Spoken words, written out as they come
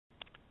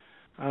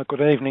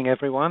Good evening,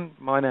 everyone.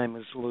 My name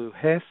is Lou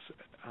Hess.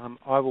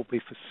 I will be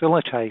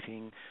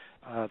facilitating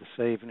this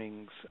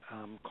evening's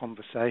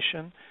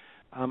conversation,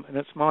 and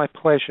it's my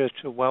pleasure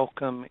to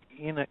welcome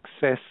in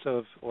excess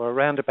of, or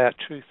around about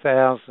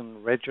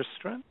 2,000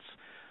 registrants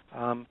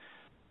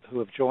who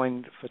have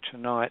joined for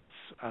tonight's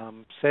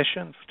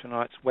session, for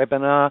tonight's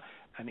webinar,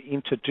 an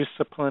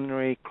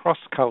interdisciplinary,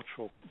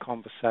 cross-cultural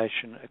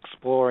conversation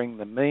exploring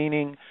the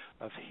meaning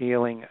of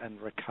healing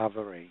and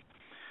recovery.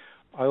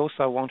 I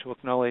also want to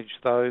acknowledge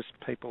those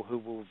people who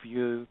will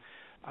view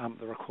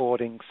the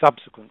recording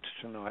subsequent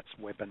to tonight's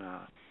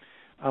webinar.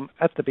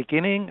 At the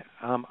beginning,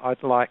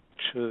 I'd like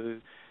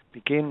to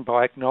begin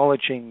by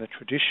acknowledging the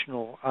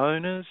traditional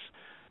owners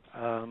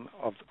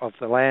of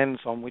the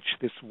lands on which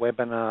this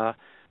webinar,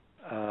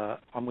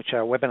 on which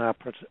our webinar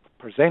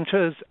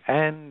presenters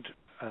and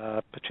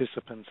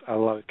participants are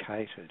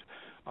located.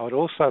 I would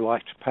also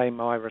like to pay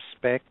my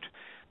respect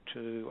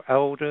to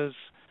elders,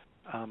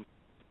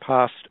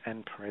 past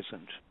and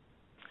present.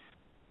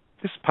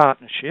 This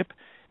partnership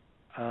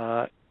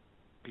is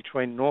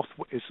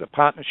a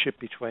partnership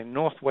between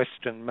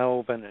Northwestern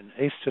Melbourne and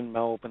Eastern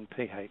Melbourne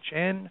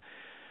PHN,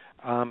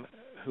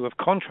 who have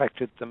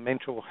contracted the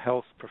Mental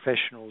Health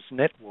Professionals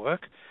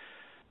Network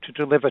to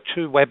deliver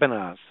two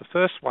webinars. The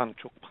first one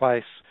took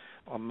place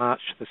on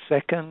March the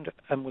 2nd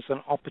and was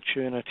an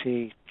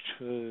opportunity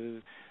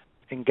to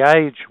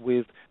engage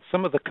with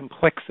some of the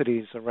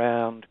complexities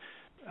around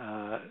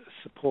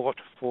support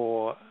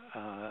for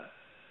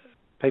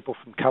people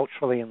from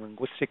culturally and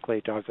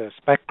linguistically diverse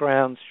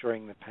backgrounds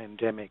during the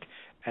pandemic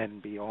and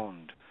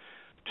beyond.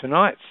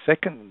 Tonight's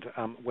second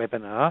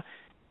webinar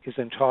is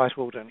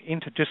entitled An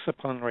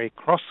Interdisciplinary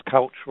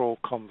Cross-Cultural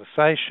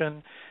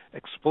Conversation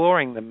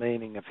Exploring the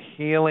Meaning of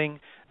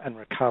Healing and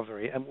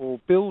Recovery, and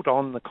will build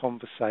on the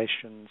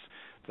conversations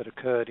that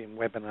occurred in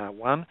webinar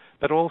 1,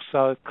 but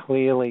also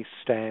clearly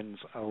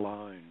stands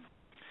alone.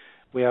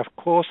 We are, of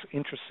course,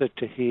 interested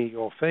to hear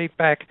your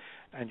feedback,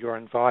 and you're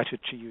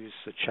invited to use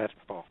the chat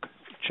box.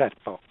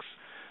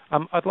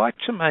 I'd like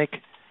to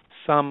make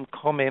some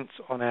comments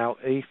on our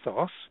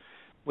ethos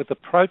with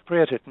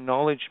appropriate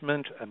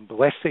acknowledgement and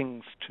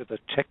blessings to the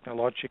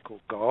technological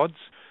gods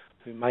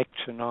who make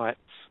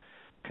tonight's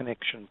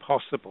connection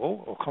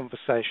possible, or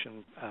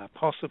conversation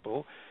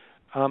possible.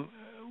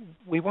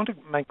 We want to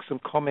make some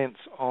comments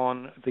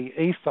on the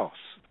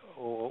ethos,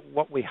 or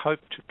what we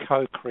hope to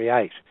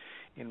co-create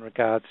in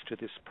regards to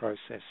this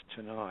process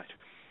tonight.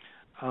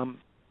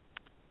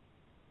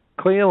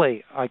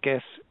 Clearly, I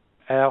guess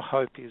our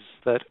hope is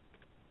that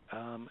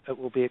it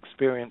will be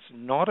experienced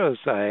not as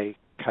a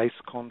case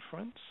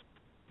conference,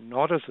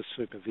 not as a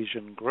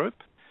supervision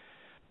group,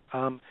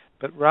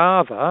 but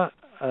rather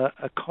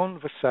a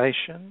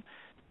conversation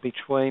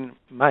between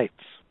mates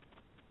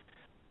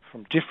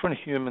from different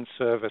human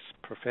service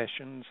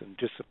professions and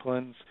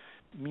disciplines,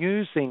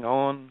 musing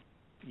on,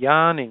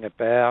 yarning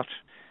about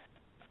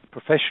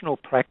professional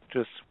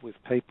practice with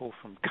people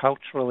from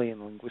culturally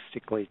and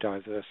linguistically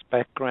diverse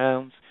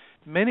backgrounds,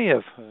 many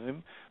of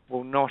whom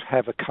will not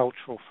have a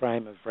cultural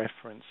frame of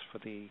reference for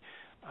the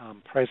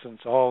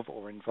presence of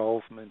or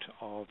involvement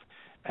of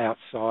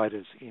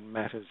outsiders in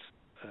matters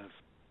of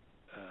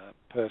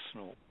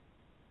personal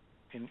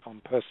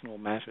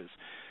matters.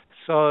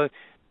 So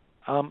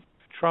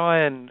try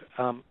and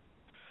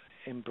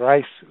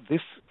embrace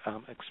this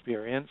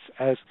experience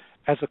as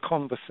a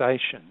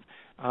conversation.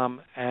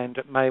 And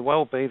it may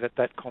well be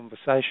that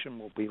conversation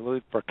will be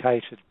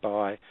lubricated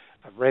by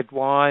a red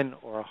wine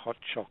or a hot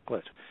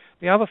chocolate.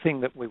 The other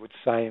thing that we would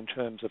say in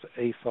terms of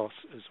ethos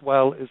as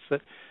well is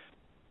that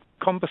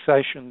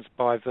conversations,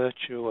 by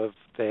virtue of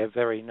their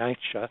very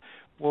nature,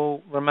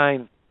 will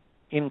remain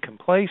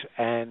incomplete,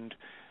 and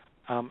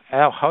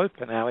our hope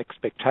and our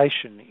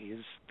expectation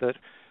is that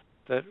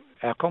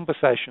our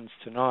conversations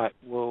tonight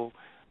will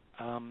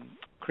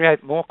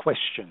create more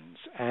questions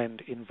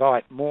and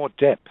invite more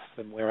depth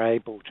than we're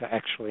able to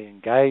actually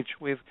engage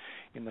with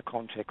in the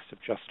context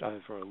of just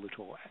over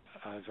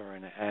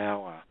an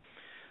hour.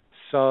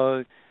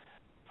 So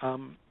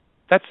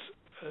that's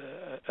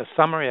a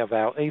summary of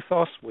our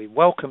ethos. We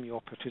welcome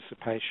your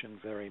participation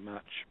very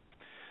much.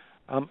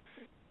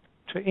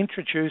 To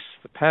introduce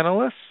the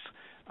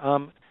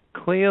panelists,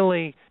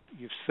 clearly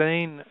you've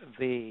seen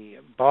the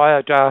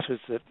biodatas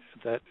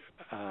that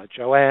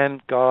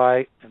Joanne,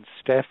 Guy and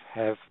Steph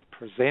have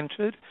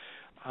presented.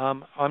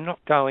 I'm not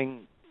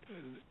going,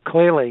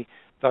 clearly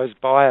those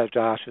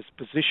biodatas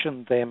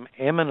position them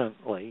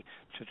eminently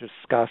to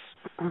discuss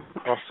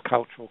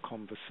cross-cultural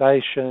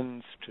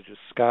conversations, to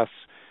discuss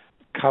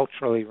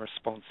culturally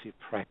responsive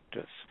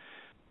practice.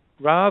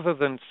 Rather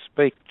than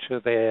speak to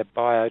their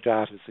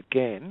biodatas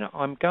again,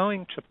 I'm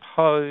going to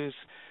pose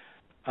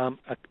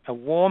a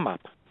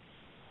warm-up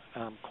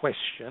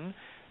question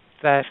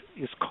that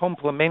is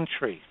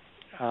complementary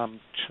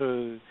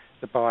to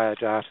the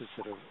biodatas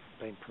that have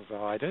been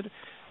provided,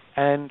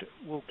 and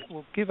will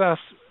give us,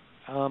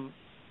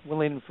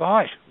 will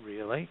invite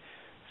really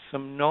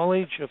some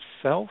knowledge of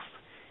self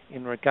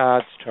in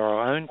regards to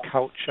our own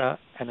culture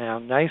and our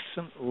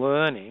nascent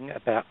learning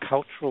about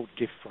cultural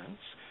difference,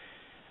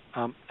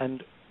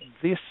 And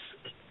this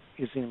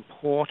is an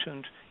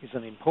important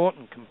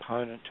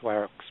component to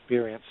our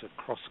experience of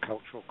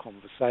cross-cultural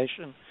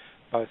conversation,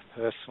 both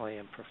personally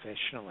and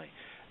professionally.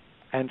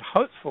 And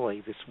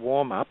hopefully this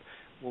warm-up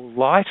will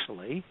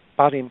lightly,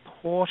 but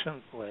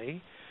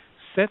importantly,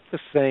 set the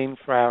scene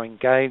for our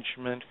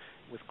engagement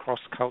with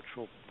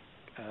cross-cultural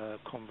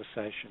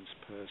conversations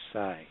per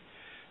se.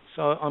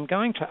 So I'm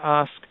going to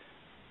ask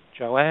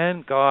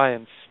Joanne, Guy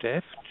and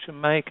Steph to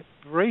make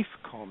brief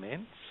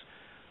comments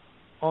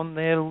on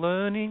their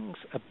learnings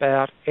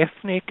about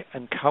ethnic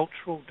and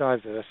cultural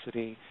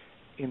diversity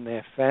in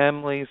their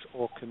families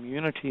or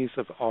communities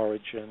of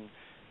origin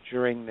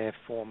during their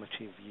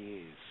formative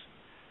years.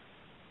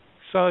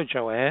 So,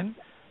 Joanne,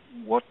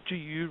 what do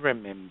you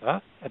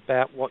remember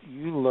about what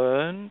you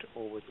learned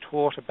or were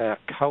taught about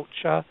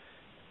culture,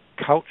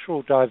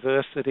 cultural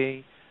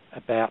diversity,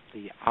 about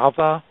the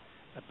other,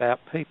 about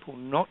people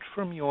not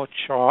from your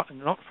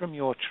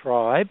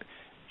tribe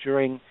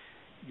during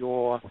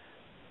your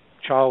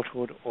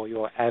childhood or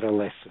your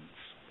adolescence?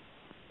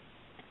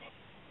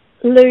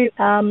 Lou,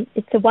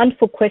 it's a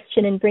wonderful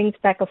question and brings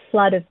back a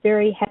flood of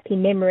very happy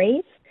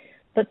memories.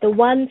 But the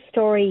one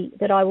story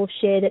that I will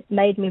share that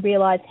made me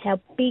realise how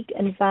big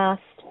and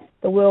vast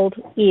the world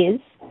is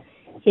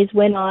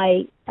when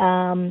I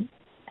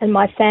and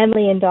my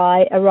family and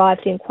I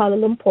arrived in Kuala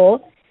Lumpur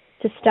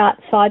to start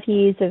 5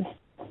 years of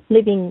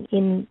living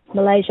in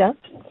Malaysia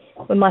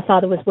when my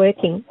father was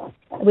working.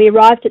 We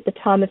arrived at the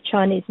time of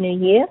Chinese New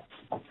Year,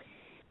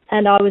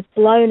 and I was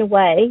blown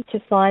away to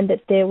find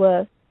that there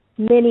were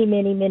many,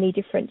 many, many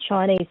different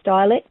Chinese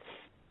dialects,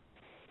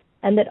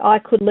 and that I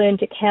could learn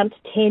to count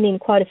 10 in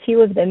quite a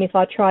few of them if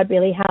I tried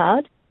really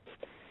hard,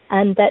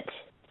 and that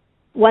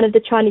one of the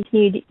Chinese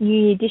New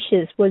Year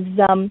dishes was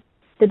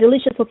the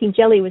delicious-looking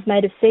jelly was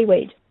made of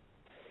seaweed.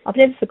 I've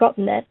never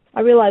forgotten that.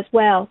 I realised,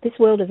 wow, this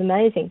world is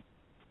amazing.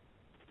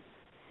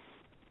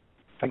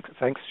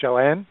 Thanks,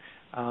 Joanne.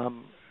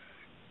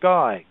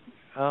 Guy,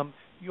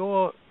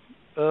 your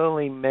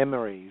early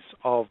memories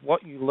of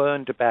what you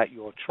learned about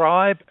your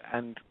tribe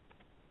and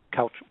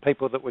culture,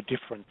 people that were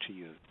different to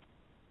you.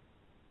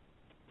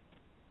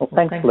 Well,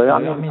 thanks, Lou.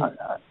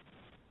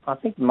 I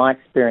think my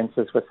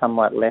experiences were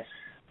somewhat less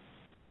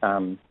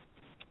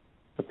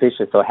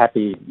propitious or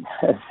happy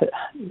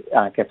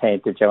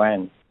compared to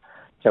Joanne's.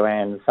 So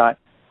I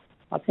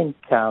think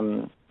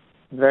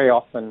very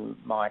often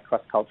my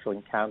cross-cultural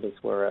encounters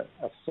were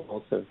a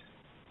source of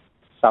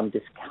some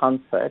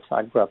discomfort.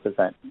 I grew up as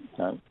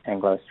an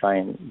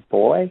Anglo-Australian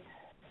boy,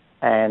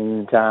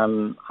 and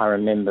I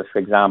remember, for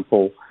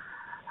example,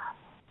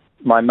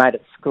 my mate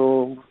at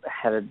school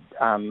had a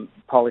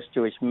Polish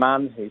Jewish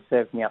mum who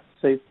served me up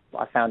soup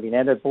I found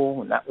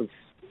inedible, and that was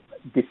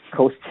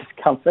caused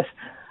discomfort.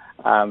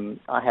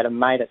 I had a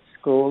mate at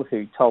school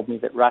who told me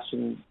that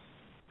Russian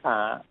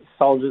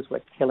soldiers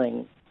were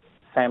killing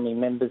family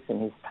members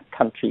in his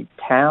country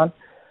town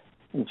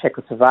in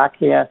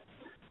Czechoslovakia.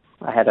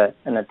 I had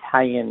an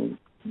Italian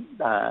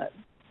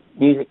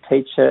music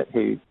teacher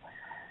whose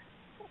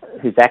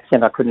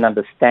accent I couldn't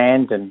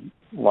understand, and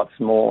what's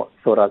more,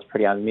 thought I was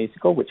pretty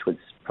unmusical, which was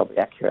probably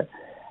accurate.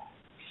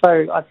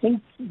 So I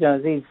think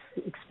these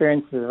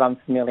experiences of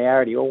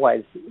unfamiliarity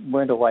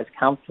weren't always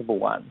comfortable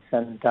ones,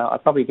 and I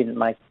probably didn't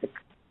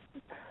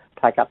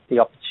take up the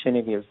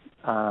opportunity of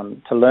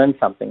to learn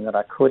something that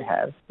I could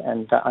have,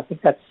 and I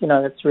think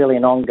that's really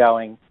an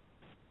ongoing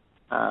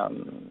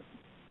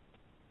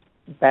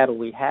battle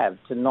we have,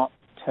 to not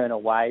turn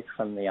away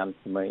from the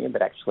unfamiliar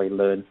but actually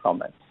learn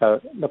from it.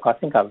 So look, I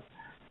think I've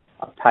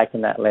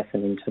taken that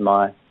lesson into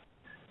my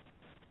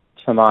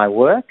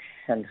work,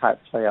 and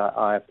hopefully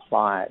I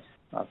apply it.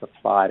 I've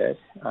applied it.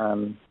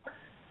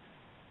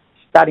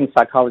 Studying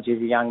psychology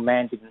as a young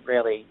man didn't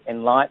really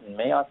enlighten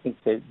me. I think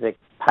the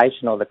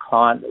patient or the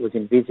client that was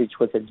envisaged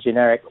was a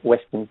generic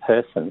Western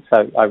person,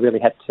 so I really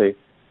had to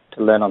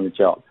learn on the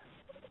job.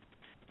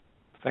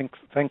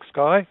 Thanks,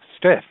 Guy.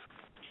 Steph?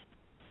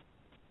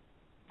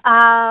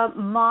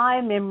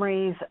 My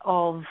memories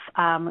of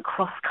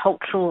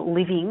cross-cultural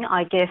living,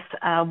 I guess,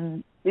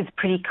 is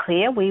pretty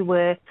clear. We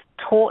were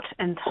taught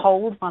and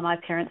told by my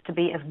parents to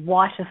be as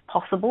white as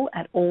possible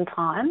at all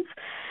times.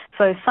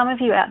 So some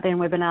of you out there in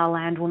webinar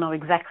land will know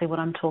exactly what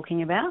I'm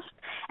talking about.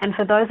 And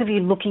for those of you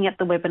looking at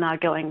the webinar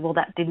going, well,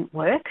 that didn't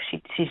work,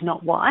 she's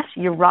not white,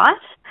 you're right.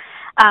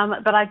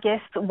 But I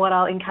guess what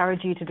I'll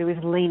encourage you to do is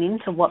lean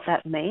into what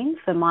that means.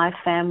 So my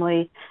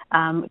family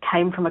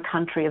came from a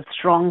country of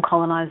strong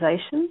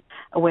colonisation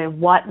where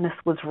whiteness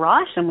was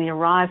right, and we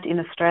arrived in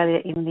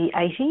Australia in the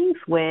 80s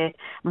where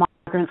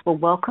migrants were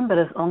welcome, but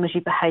as long as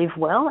you behave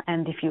well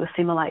and if you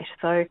assimilate.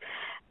 So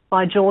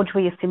by George,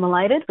 we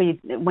assimilated. We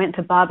went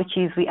to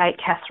barbecues, we ate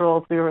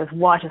casseroles, we were as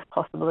white as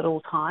possible at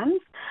all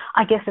times.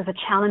 I guess there's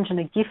a challenge and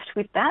a gift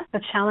with that.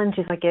 The challenge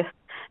is, I guess,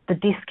 the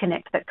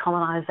disconnect that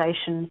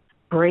colonisation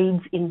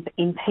breeds in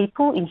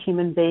people, in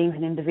human beings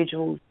and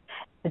individuals.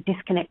 The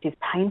disconnect is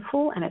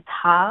painful and it's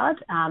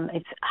hard.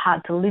 It's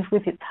hard to live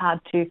with. It's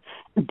hard to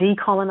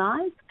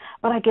decolonise.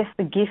 But I guess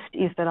the gift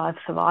is that I've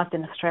survived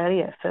in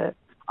Australia for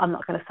I'm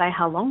not going to say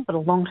how long, but a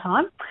long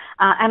time.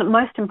 And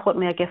most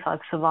importantly, I guess I've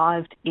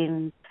survived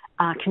in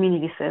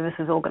community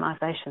services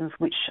organisations,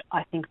 which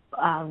I think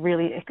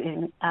really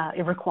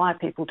require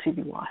people to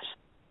be white.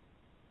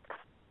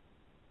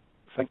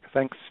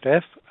 Thanks,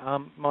 Steph.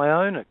 My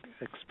own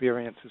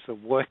experience as a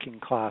working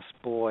class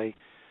boy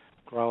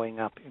growing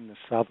up in the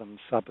southern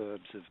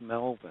suburbs of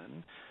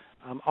Melbourne,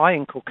 I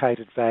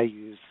inculcated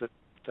values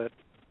that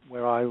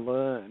where I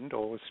learned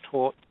or was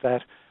taught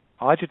that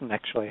I didn't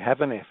actually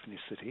have an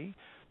ethnicity.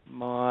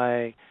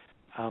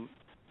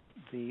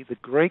 The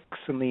Greeks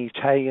and the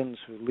Italians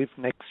who lived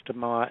next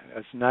to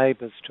as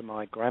neighbours to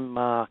my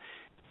grandma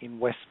in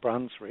West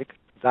Brunswick,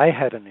 they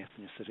had an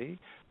ethnicity,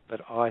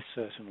 but I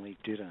certainly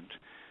didn't.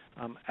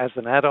 As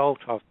an adult,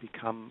 I've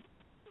become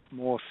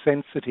more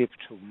sensitive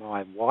to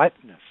my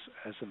whiteness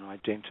as an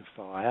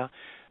identifier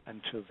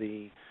and to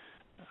the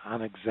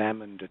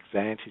unexamined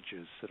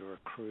advantages that are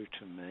accrue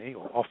to me,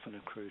 or often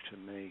accrue to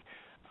me,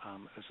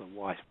 as a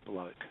white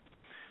bloke.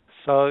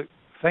 So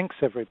thanks,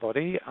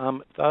 everybody.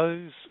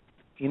 Those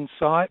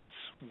insights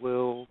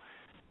will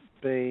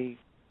be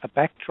a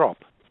backdrop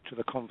to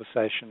the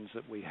conversations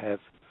that we have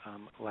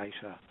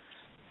later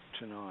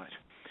tonight.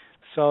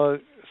 So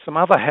some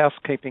other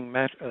housekeeping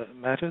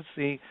matters.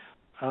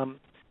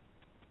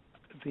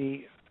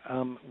 The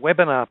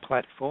webinar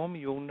platform,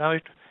 you'll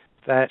note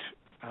that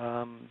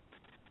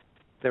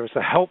there is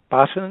a help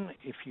button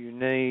if you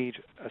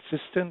need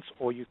assistance,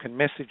 or you can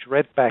message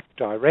Redback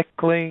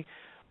directly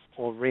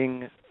or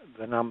ring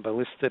the number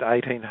listed,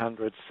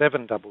 1800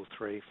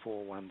 733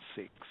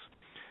 416.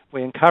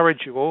 We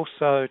encourage you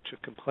also to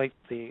complete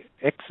the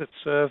exit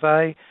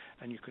survey,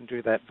 and you can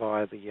do that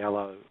via the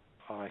yellow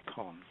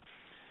icon.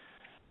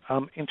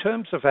 In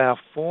terms of our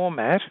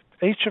format,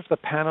 each of the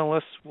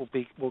panelists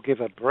will give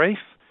a brief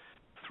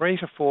 3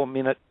 to 4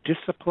 minute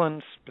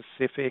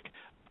discipline-specific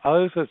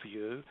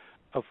overview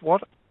of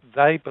what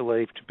they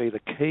believe to be the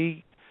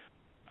key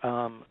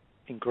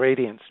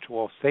ingredients to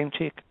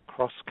authentic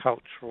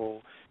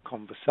cross-cultural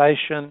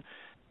conversation,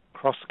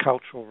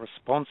 cross-cultural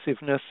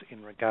responsiveness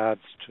in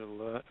regards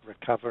to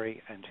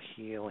recovery and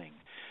healing.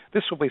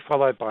 This will be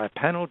followed by a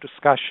panel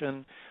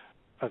discussion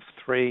of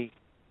 3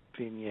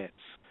 vignettes.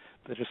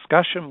 The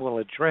discussion will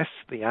address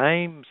the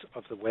aims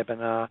of the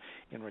webinar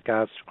in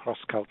regards to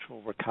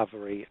cross-cultural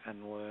recovery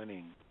and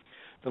learning.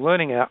 The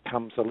learning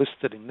outcomes are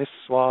listed in this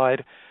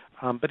slide,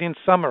 but in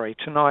summary,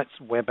 tonight's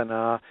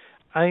webinar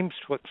aims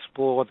to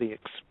explore the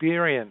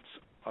experience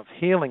of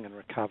healing and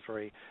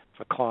recovery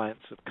for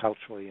clients of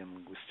culturally and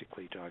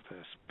linguistically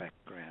diverse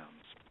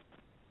backgrounds.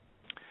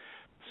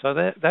 So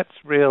that's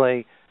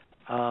really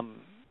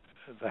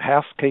the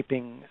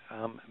housekeeping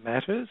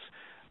matters.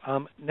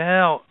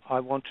 Now I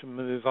want to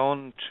move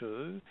on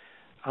to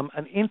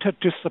an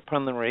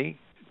interdisciplinary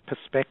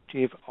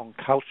perspective on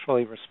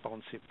culturally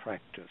responsive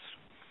practice.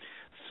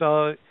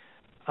 So,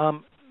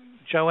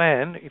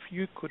 Joanne, if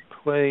you could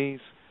please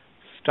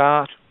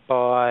start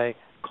by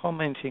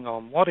commenting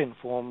on what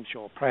informs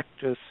your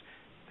practice,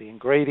 the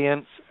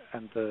ingredients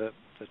and the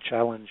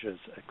challenges,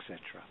 etc.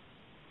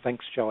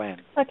 Thanks,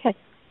 Joanne. Okay.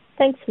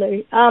 Thanks,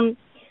 Lou.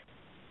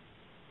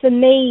 For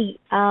me,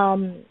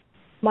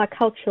 my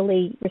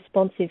culturally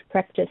responsive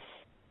practice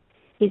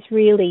is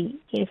really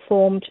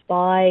informed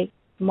by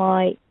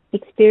my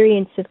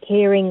experience of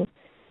caring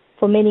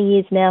for many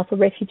years now for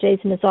refugees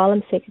and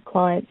asylum seeker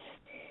clients.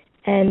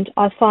 And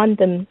I find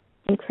them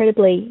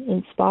incredibly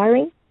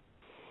inspiring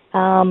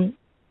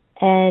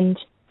and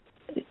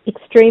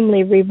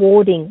extremely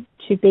rewarding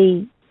to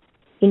be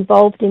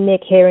involved in their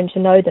care and to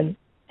know them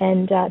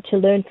and to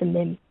learn from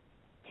them.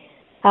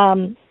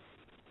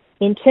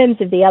 In terms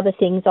of the other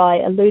things, I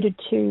alluded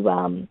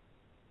to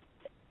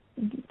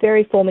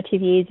very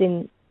formative years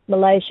in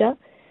Malaysia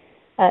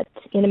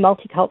in a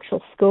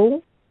multicultural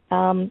school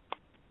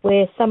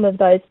where some of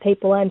those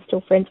people I'm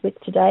still friends with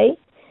today.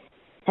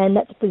 And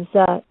that was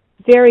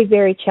very,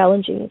 very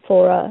challenging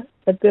for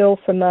a girl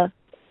from a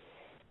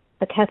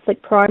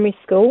Catholic primary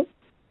school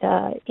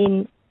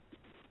in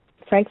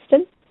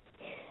Frankston.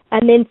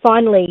 And then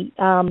finally,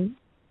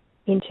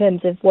 in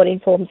terms of what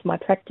informs my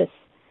practice,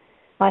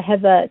 I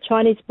have a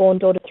Chinese-born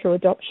daughter through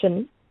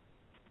adoption,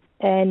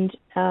 and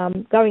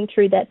going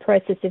through that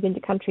process of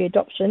intercountry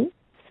adoption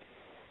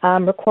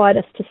required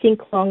us to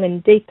think long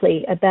and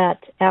deeply about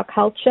our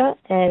culture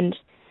and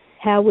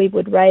how we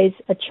would raise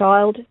a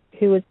child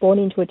who was born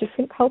into a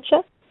different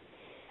culture.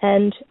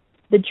 And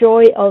the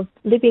joy of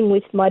living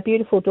with my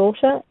beautiful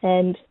daughter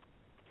and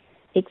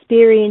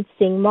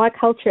experiencing my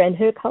culture and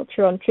her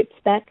culture on trips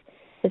back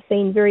has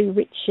been very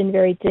rich and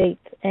very deep.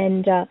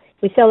 And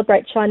we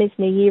celebrate Chinese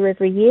New Year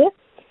every year,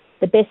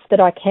 the best that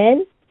I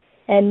can.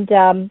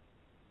 And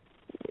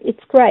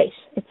it's great.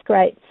 It's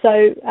great.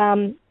 So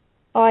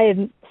I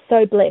am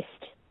so blessed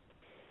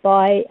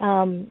by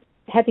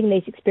having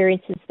these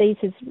experiences.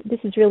 This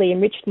has really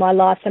enriched my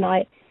life, and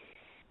I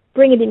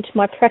bring it into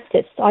my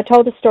practice. I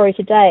told a story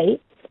today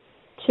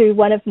to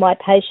one of my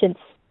patients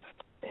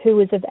who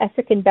was of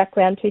African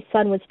background, whose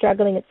son was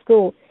struggling at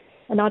school.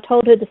 And I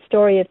told her the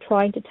story of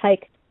trying to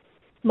take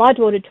my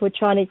daughter to a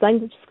Chinese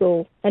language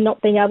school and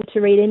not being able to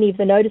read any of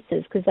the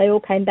notices because they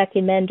all came back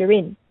in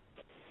Mandarin.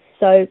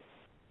 So,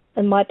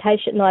 and my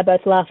patient and I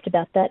both laughed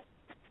about that.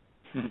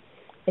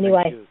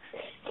 Anyway,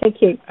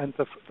 thank you. And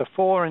the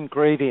 4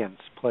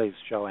 ingredients, please,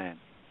 Joanne.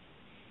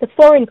 The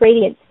 4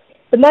 ingredients.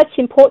 The most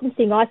important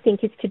thing, I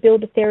think, is to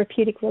build a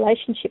therapeutic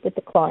relationship with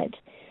the client.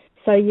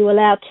 So you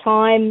allow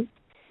time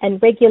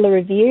and regular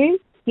review.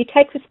 You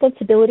take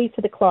responsibility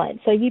for the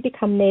client. So you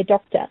become their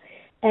doctor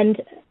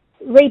and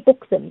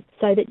rebook them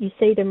so that you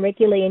see them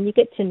regularly and you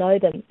get to know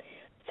them.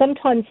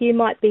 Sometimes you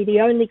might be the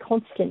only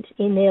constant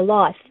in their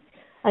life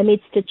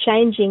amidst a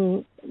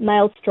changing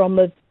maelstrom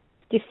of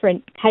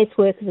different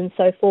caseworkers and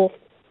so forth.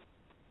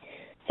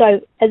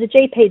 So as a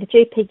GP, the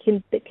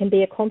GP can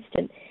be a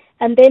constant.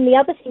 And then the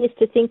other thing is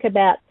to think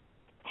about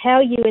how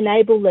you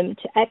enable them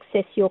to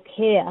access your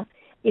care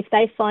if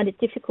they find it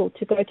difficult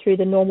to go through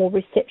the normal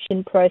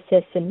reception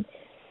process and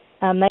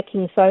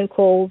making phone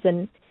calls,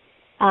 and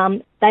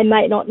they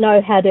might not know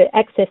how to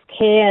access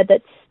care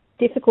that's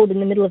difficult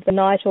in the middle of the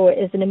night or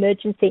as an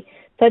emergency.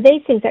 So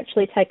these things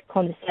actually take a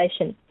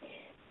conversation.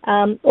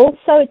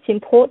 Also, it's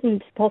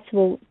important,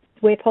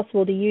 where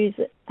possible, to use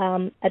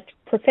a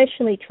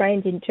professionally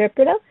trained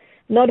interpreter,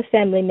 not a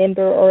family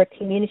member or a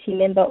community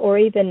member or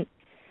even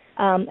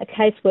a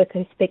caseworker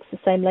who speaks the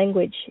same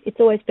language. It's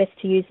always best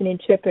to use an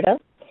interpreter.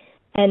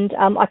 And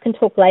I can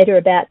talk later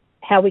about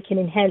how we can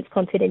enhance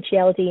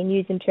confidentiality and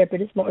use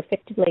interpreters more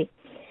effectively.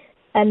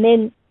 And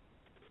then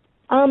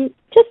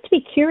just to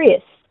be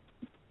curious,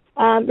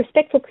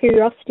 respectful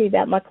curiosity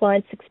about my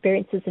clients'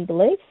 experiences and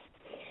beliefs.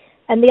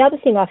 And the other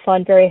thing I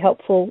find very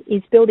helpful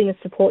is building a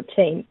support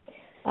team.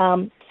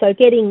 So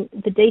getting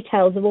the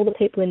details of all the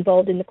people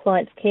involved in the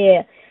client's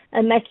care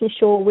and making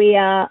sure we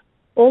are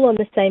all on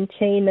the same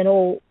team and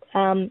all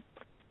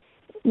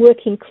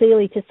working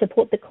clearly to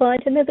support the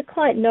client, and that the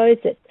client knows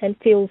it and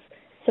feels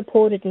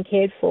supported and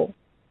cared for.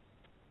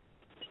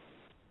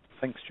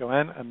 Thanks,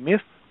 Joanne. A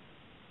myth?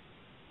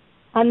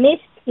 A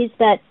myth is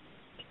that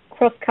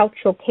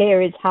cross-cultural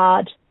care is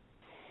hard.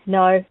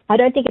 No, I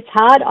don't think it's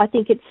hard. I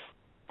think it's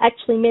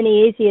actually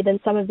many easier than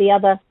some of the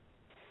other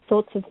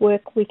sorts of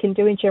work we can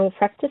do in general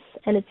practice,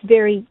 and it's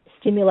very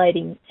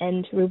stimulating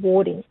and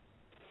rewarding.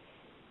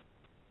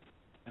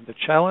 And the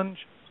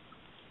challenge?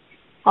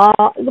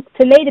 Look,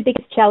 for me, the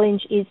biggest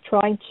challenge is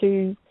trying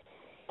to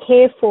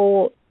care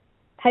for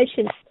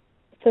patients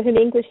for whom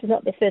English is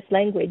not their first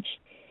language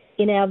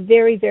in our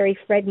very, very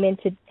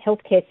fragmented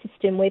healthcare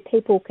system, where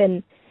people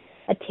can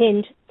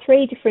attend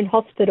 3 different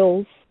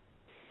hospitals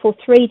for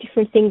 3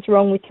 different things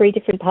wrong with 3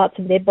 different parts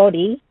of their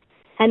body,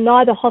 and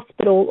neither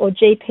hospital or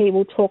GP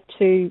will talk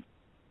to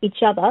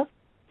each other.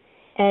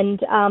 And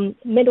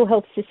mental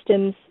health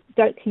systems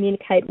don't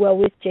communicate well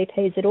with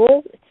GPs at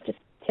all. It's just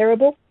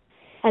terrible.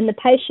 And the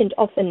patient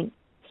often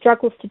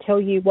struggles to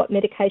tell you what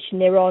medication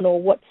they're on or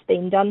what's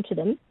been done to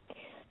them.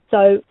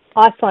 So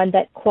I find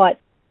that quite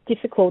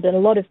difficult, and a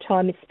lot of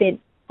time is spent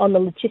on the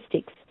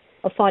logistics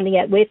of finding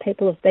out where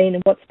people have been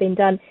and what's been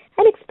done,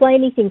 and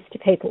explaining things to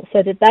people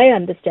so that they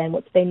understand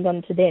what's been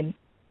done to them.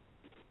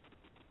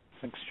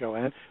 Thanks,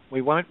 Joanne.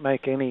 We won't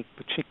make any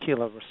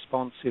particular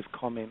responsive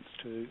comments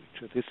to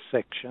this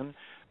section,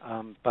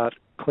 but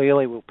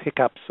clearly we'll pick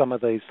up some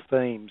of these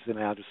themes in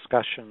our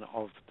discussion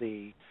of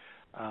the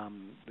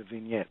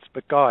vignettes.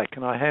 But Guy,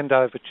 can I hand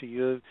over to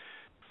you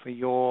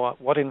for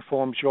what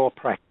informs your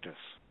practice?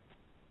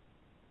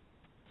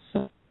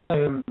 So,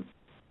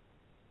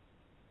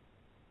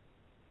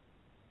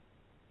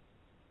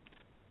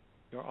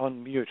 you're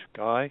on mute,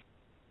 Guy.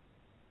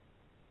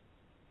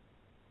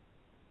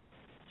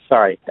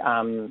 Sorry.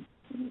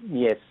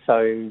 Yes,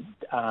 so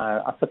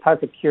I suppose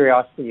a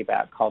curiosity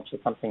about culture,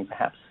 something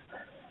perhaps,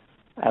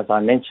 as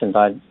I mentioned,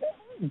 I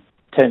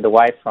turned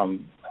away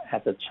from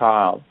as a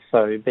child.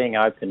 So being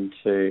open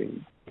to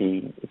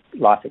the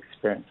life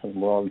experience and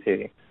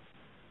worldview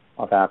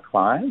of our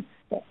clients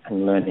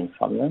and learning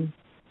from them,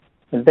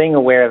 and being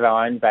aware of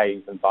our own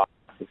values and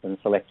biases and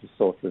selective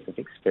sources of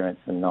experience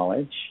and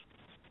knowledge.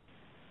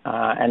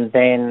 And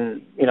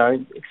then,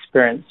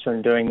 experience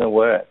from doing the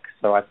work.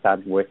 So I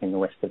started working in the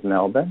west of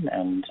Melbourne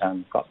and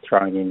got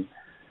thrown into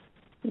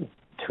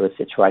a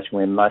situation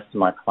where most of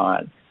my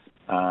clients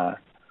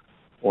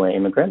were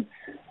immigrants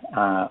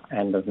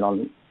and of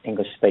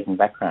non-English speaking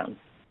backgrounds.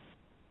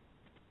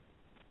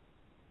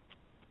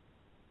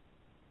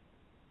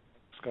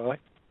 Sky.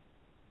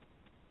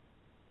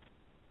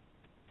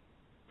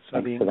 So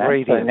Thanks the for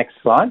ingredients. that. So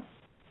next slide.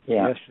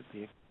 Yeah. Yes, should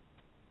be.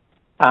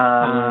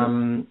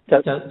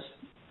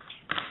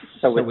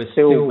 So we're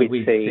still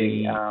with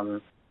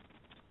the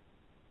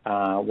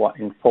what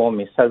informed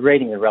me. So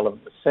reading the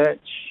relevant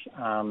research,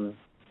 and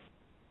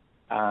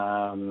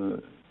I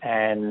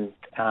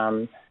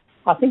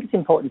think it's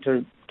important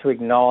to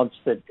acknowledge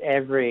that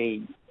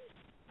every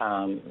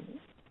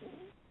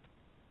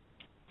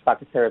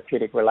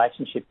psychotherapeutic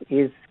relationship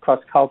is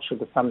cross-cultural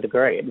to some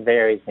degree. It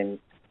varies in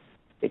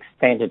the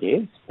extent it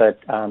is, but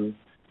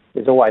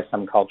there's always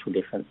some cultural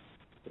difference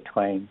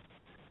between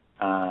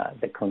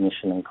the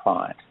clinician and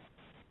client.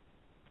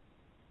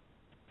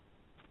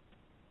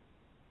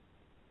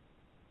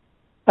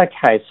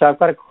 Okay, so I've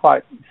got a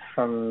quote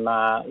from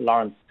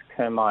Lawrence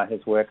Kermeyer,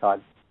 whose work I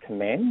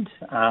commend,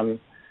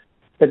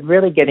 but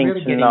really getting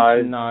to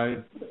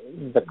know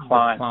the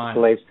client's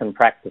beliefs and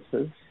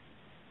practices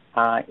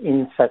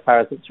insofar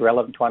as it's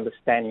relevant to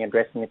understanding and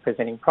addressing the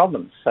presenting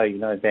problems. So,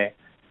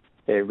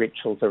 their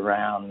rituals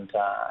around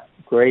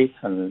grief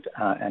and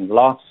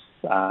loss,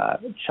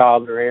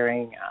 child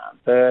rearing,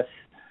 birth,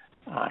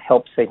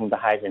 help-seeking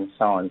behaviour and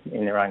so on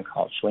in their own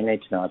culture. We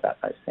need to know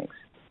about those things.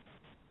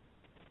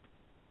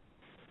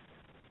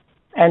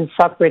 And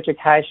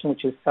psychoeducation,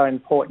 which is so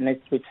important,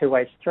 needs to be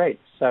two-way street.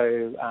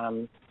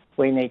 So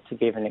we need to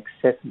give an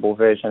accessible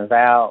version of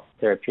our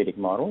therapeutic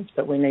models,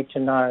 but we need to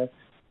know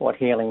what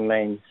healing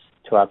means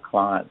to our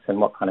clients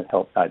and what kind of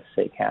help they'd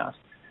seek out.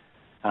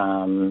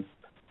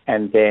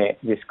 And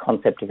this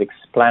concept of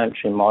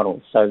explanatory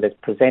models. So the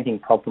presenting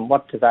problem,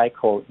 what do they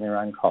call it in their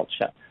own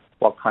culture?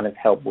 What kind of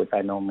help would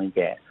they normally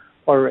get?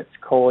 What are its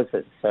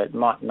causes? So it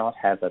might not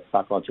have a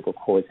psychological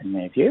cause in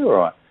their view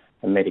or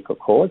a medical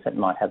cause. It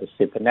might have a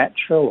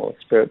supernatural or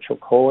spiritual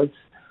cause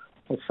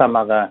or some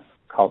other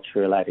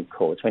culture-related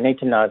cause. We need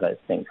to know those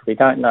things. If we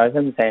don't know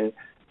them, then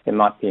there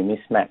might be a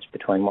mismatch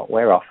between what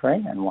we're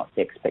offering and what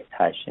the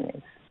expectation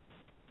is.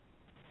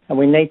 And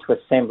we need to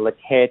assemble a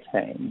care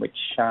team, which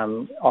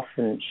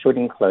often should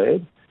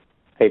include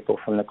people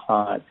from the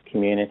client's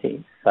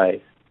community. So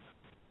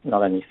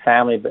not only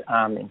family, but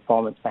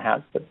informants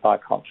perhaps, but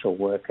bicultural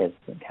workers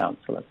and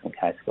counsellors and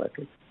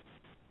caseworkers.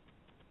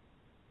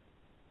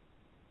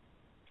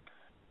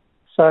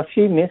 So a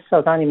few myths. I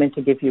was only meant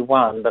to give you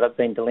one, but I've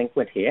been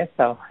delinquent here,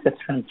 so let's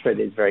run through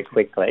these very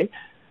quickly.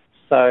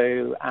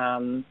 So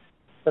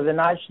the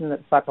notion that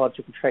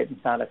psychological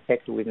treatments aren't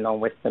effective with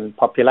non-Western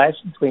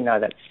populations, we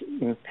know that's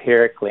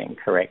empirically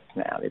incorrect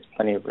now. There's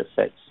plenty of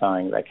research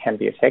showing they can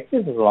be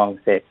effective as long as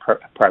they're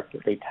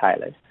appropriately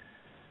tailored.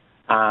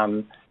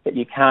 But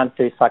you can't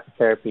do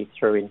psychotherapy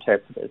through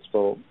interpreters.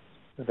 Well,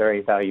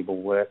 very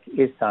valuable work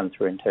is done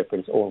through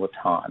interpreters all the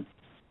time.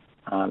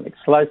 It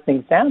slows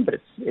things down, but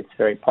it's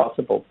very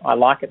possible. I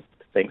like it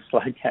being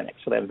slowed down,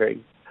 actually. I'm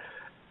very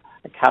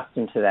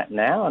accustomed to that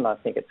now, and I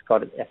think it's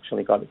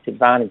actually got its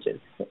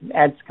advantages. It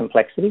adds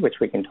complexity, which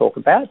we can talk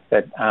about,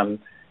 but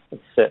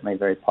it's certainly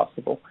very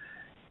possible.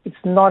 It's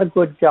not a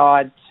good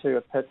guide to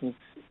a person's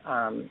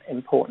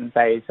important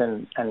values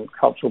and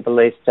cultural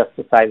beliefs just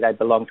to say they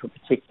belong to a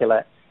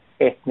particular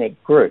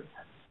ethnic group.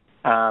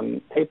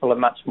 People are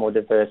much more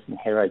diverse and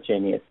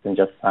heterogeneous than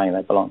just saying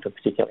they belong to a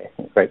particular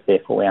ethnic group,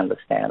 therefore we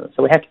understand them.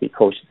 So we have to be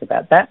cautious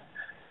about that.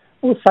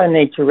 Also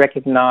need to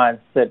recognise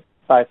that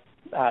both,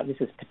 this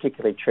is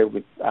particularly true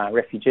with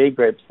refugee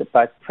groups, that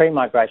both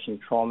pre-migration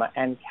trauma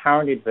and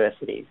current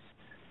adversities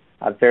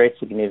are very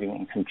significant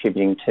in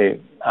contributing to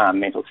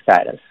mental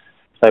status.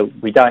 So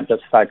we don't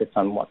just focus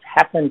on what's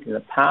happened in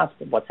the past,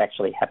 but what's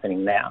actually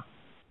happening now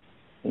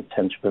in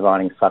terms of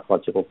providing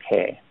psychological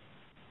care.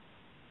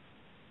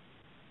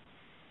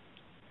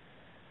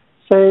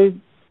 So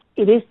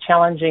it is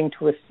challenging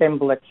to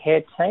assemble a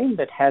care team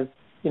that has,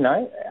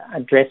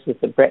 addresses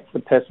the breadth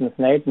of the person's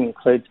needs and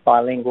includes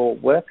bilingual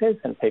workers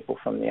and people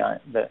from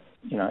the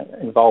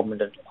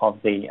involvement of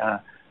the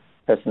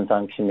person's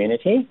own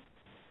community.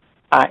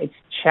 It's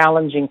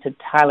challenging to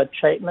tailor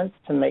treatments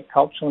to meet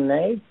cultural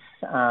needs,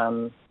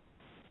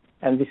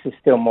 and this is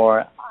still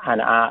more an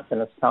art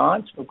than a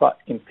science. We've got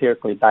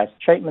empirically based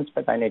treatments,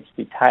 but they need to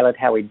be tailored.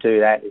 How we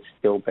do that is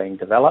still being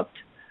developed.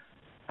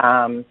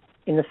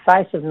 In the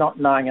face of not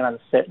knowing and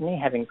uncertainty,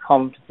 having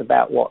confidence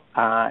about what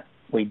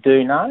we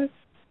do know,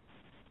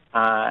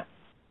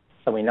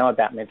 so we know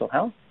about mental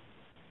health,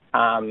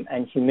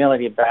 and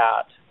humility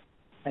about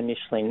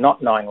initially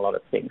not knowing a lot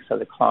of things, so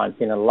the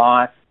client's inner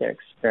life, their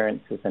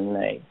experiences and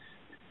needs.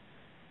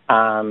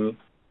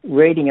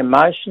 Reading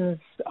emotions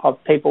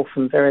of people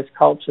from various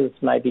cultures,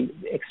 maybe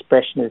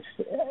expression is,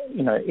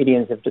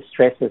 idioms of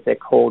distress as they're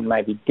called,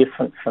 may be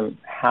different from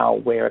how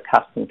we're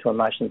accustomed to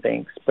emotions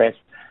being expressed.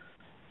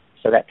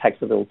 So that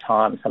takes a little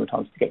time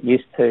sometimes to get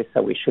used to,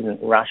 so we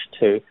shouldn't rush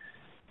to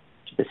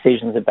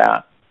decisions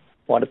about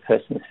what a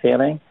person's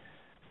feeling.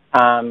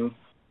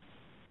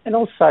 And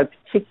also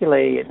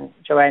particularly, and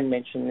Joanne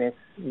mentioned this,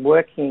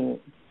 working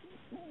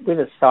with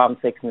asylum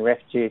seekers and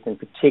refugees in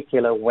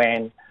particular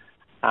when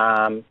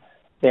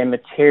their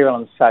material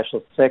and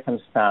social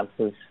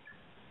circumstances,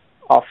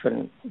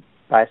 often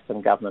based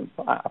on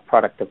a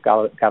product of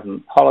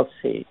government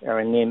policy, are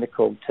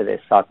inimical to their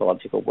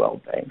psychological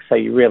well-being. So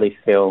you really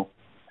feel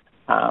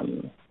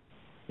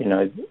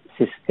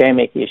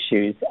systemic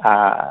issues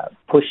are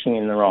pushing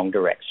in the wrong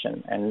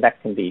direction, and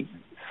that can be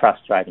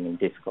frustrating and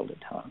difficult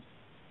at times.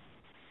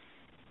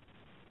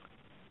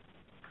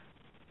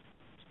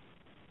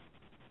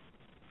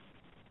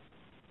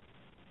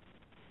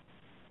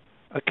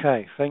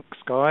 Okay, thanks,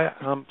 Guy.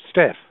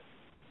 Steph?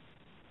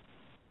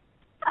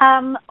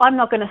 I'm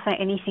not going to say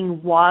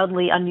anything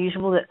wildly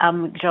unusual that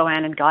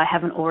Joanne and Guy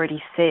haven't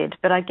already said,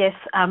 but I guess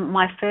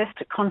my first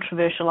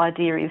controversial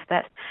idea is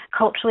that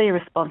culturally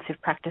responsive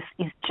practice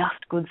is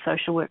just good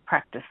social work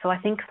practice. So I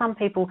think some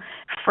people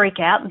freak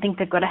out and think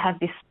they've got to have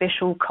this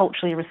special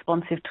culturally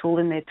responsive tool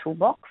in their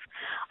toolbox.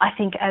 I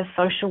think as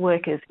social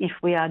workers, if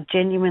we are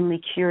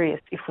genuinely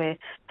curious, if we're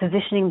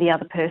positioning the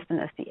other person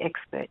as the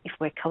expert, if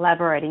we're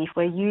collaborating, if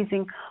we're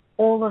using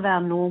all of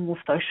our normal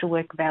social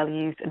work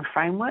values and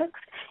frameworks,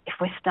 if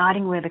we're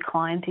starting where the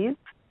client is,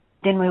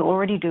 then we're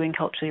already doing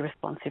culturally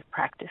responsive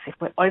practice. If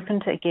we're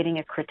open to getting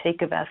a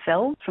critique of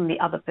ourselves from the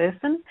other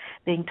person,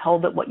 being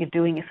told that what you're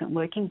doing isn't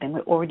working, then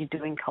we're already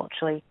doing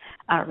culturally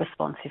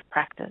responsive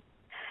practice.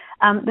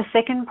 The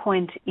second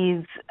point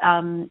is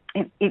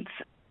it's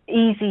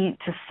easy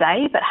to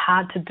say but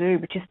hard to do,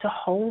 which is to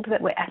hold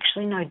that we're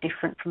actually no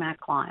different from our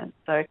clients.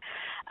 So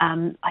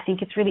I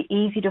think it's really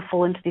easy to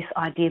fall into this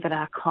idea that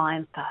our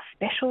clients are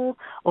special,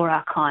 or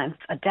our clients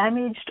are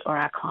damaged, or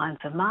our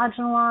clients are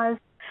marginalised.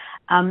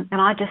 And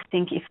I just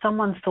think if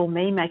someone saw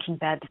me making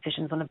bad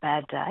decisions on a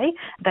bad day,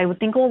 they would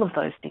think all of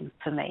those things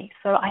for me.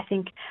 So I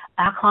think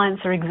our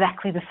clients are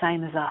exactly the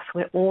same as us.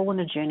 We're all on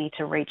a journey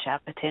to reach our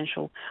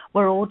potential.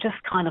 We're all just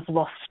kind of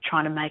lost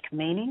trying to make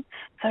meaning.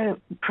 So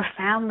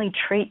profoundly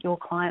treat your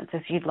clients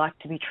as you'd like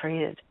to be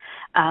treated.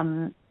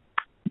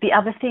 The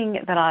other thing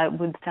that I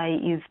would say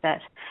is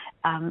that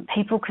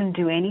people can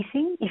do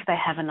anything if they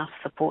have enough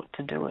support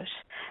to do it.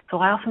 So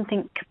I often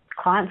think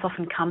clients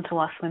often come to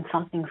us when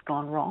something's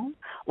gone wrong,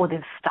 or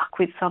they're stuck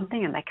with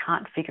something and they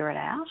can't figure it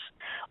out,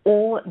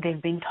 or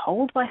they've been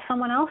told by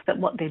someone else that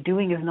what they're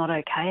doing is not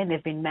okay and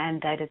they've been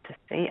mandated to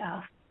see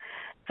us.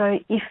 So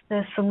if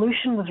the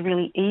solution was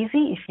really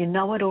easy, if you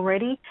know it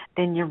already,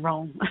 then you're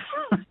wrong.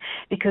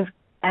 Because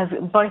as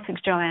both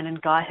Joanne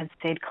and Guy have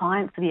said,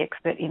 clients are the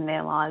expert in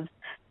their lives.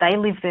 They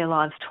live their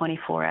lives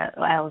 24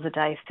 hours a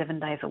day, 7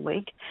 days a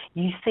week.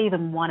 You see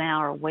them 1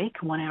 hour a week,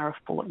 1 hour a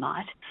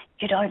fortnight.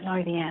 You don't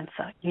know the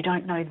answer. You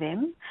don't know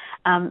them.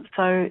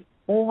 So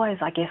always,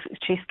 I guess,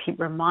 just keep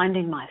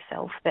reminding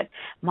myself that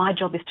my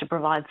job is to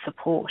provide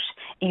support,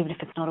 even if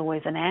it's not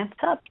always an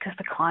answer, because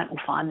the client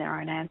will find their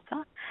own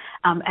answer.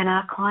 And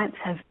our clients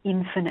have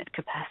infinite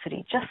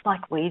capacity, just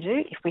like we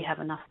do, if we have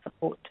enough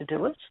support to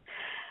do it,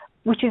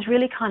 which is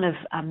really kind of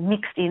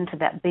mixed into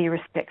that be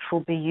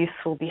respectful, be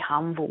useful, be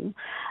humble.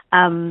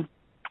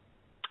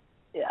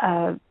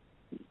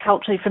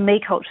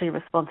 Culturally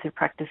responsive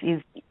practice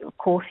is, of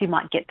course, you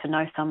might get to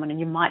know someone and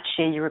you might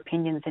share your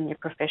opinions and your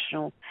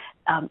professional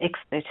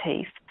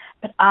expertise,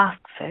 but ask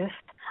first.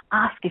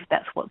 Ask if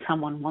that's what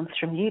someone wants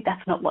from you.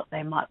 That's not what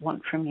they might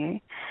want from you.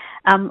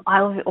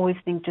 I always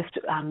think just,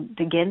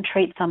 again,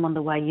 treat someone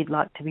the way you'd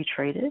like to be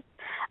treated.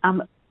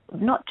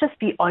 Not just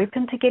be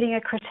open to getting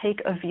a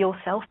critique of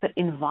yourself, but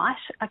invite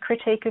a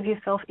critique of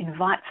yourself,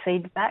 invite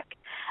feedback,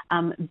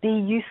 be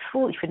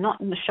useful. If you're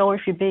not sure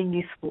if you're being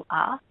useful,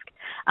 ask.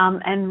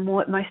 And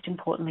most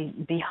importantly,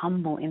 be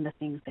humble in the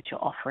things that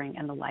you're offering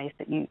and the ways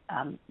that you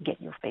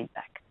get your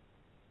feedback.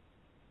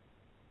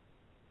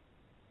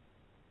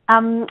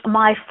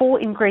 My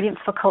 4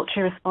 ingredients for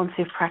culturally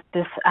responsive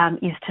practice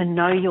is to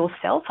know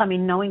yourself. I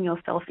mean, knowing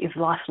yourself is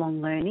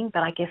lifelong learning,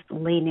 but I guess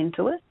lean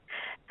into it.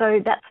 So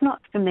that's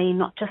not, for me,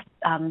 not just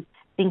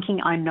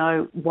thinking I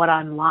know what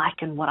I'm like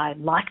and what I'd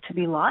like to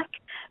be like,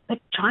 but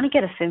trying to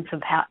get a sense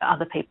of how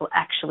other people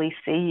actually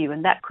see you.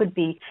 And that could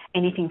be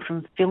anything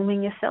from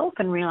filming yourself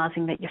and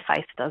realising that your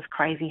face does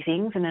crazy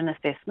things in an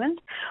assessment,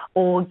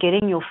 or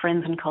getting your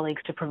friends and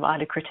colleagues to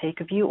provide a critique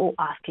of you, or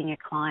asking a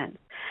client.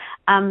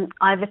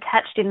 I've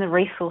attached in the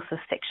resources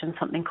section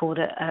something called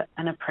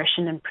an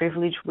oppression and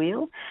privilege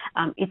wheel.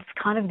 It's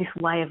kind of this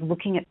way of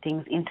looking at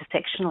things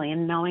intersectionally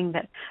and knowing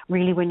that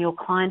really when your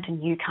client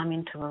and you come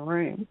into a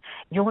room,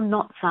 you're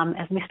not some,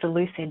 as Mr.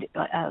 Liu said,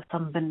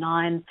 some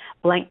benign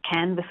blank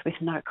canvas with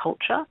no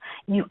culture.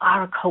 You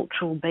are a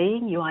cultural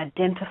being. You're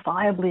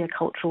identifiably a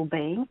cultural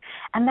being.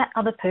 And that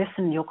other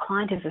person, your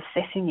client, is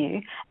assessing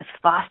you as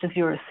fast as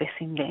you're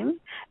assessing them.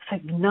 So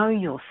know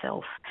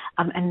yourself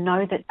and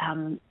know that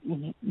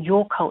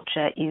your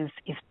culture is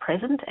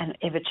present and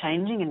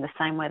ever-changing in the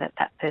same way that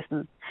that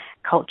person's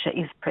culture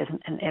is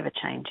present and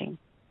ever-changing.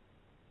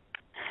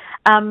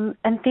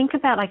 And think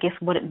about, I guess,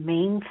 what it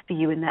means for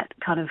you in that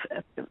kind of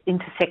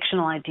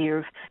intersectional idea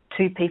of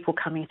 2 people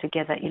coming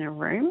together in a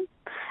room,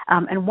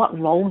 and what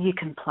role you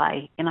can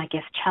play in, I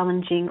guess,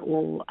 challenging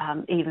or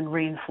even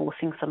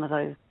reinforcing some of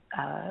those,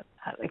 I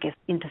guess,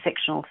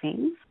 intersectional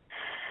things.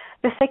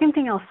 The second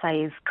thing I'll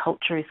say is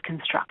culture is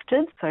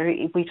constructed. So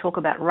if we talk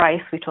about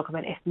race, we talk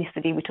about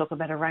ethnicity, we talk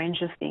about a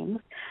range of things.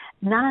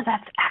 None of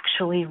that's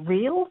actually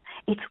real.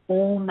 It's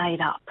all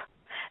made up.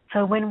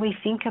 So when we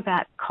think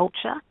about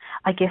culture,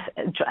 I guess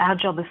our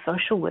job as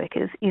social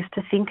workers is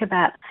to think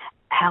about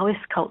how is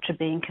culture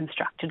being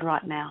constructed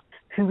right now?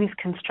 Who is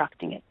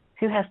constructing it?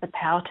 Who has the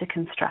power to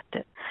construct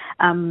it?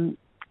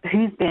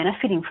 Who's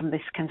benefiting from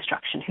this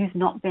construction? Who's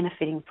not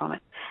benefiting from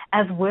it?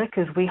 As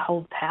workers, we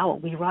hold power.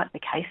 We write the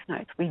case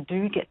notes. We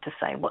do get to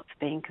say what's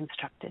being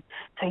constructed.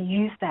 So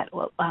use that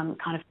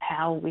kind of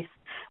power with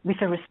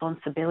a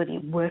responsibility.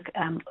 Work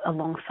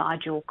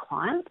alongside your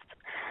clients.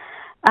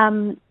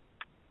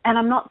 And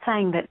I'm not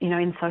saying that,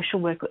 in social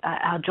work,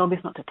 our job is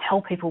not to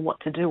tell people what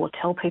to do or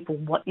tell people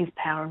what is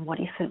power and what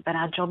isn't, but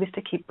our job is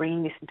to keep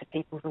bringing this into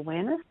people's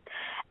awareness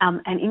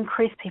and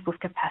increase people's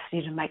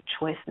capacity to make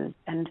choices.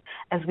 And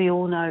as we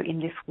all know in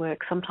this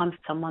work, sometimes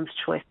someone's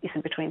choice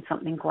isn't between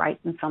something great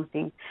and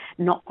something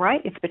not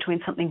great. It's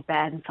between something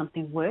bad and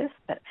something worse.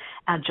 But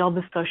our job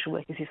as social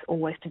workers is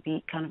always to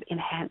be kind of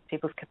enhance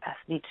people's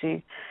capacity to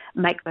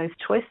make those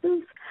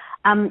choices.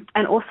 And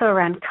also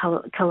around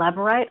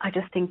collaborate, I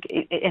just think,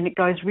 and it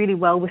goes really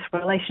well with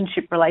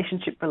relationship,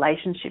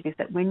 is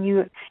that when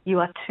you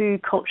are two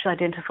culturally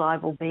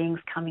identifiable beings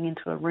coming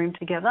into a room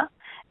together,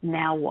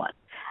 now what?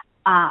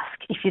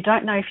 Ask. If you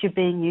don't know if you're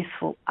being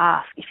useful,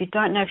 ask. If you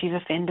don't know if you've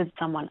offended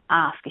someone,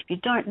 ask. If you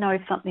don't know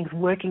if something's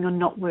working or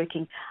not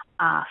working,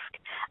 ask.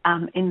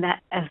 In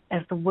that,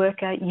 as the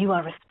worker, you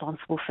are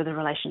responsible for the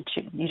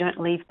relationship. You don't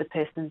leave the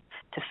person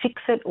to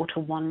fix it or to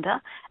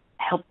wander.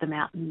 Help them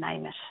out and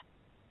name it.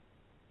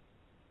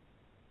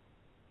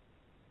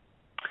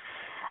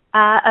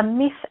 A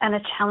myth and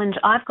a challenge.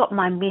 I've got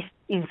my myth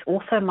is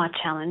also my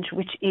challenge,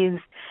 which is,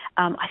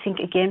 I think,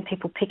 again,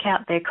 people pick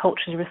out their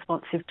culturally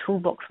responsive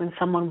toolbox when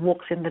someone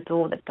walks in the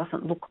door that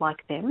doesn't look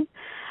like them.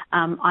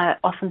 I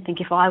often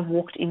think if I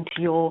walked into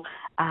your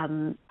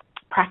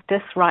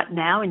practice right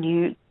now and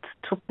you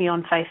took me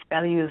on face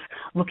value as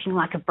looking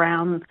like a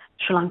brown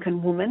Sri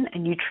Lankan woman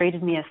and you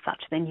treated me as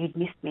such, then you'd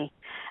miss me.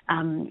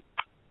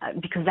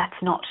 Because that's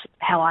not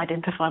how I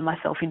identify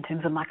myself in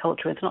terms of my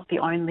culture. It's not the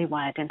only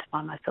way I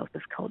identify myself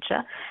as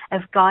culture.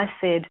 As Guy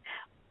said,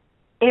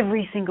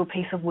 every single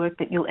piece of work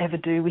that you'll ever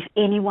do with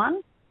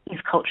anyone is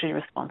culturally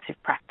responsive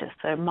practice.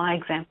 So my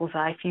examples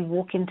are, if you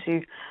walk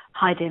into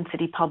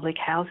high-density public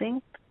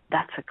housing,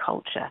 that's a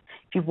culture.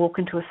 If you walk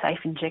into a safe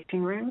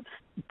injecting room,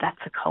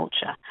 that's a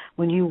culture.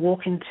 When you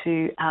walk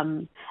into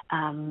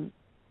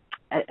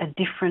a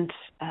different,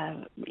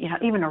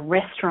 even a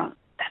restaurant,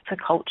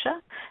 that's a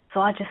culture. So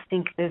I just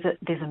think there's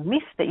a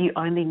myth that you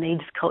only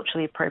need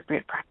culturally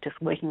appropriate practice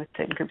working with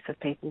certain groups of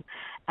people.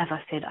 As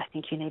I said, I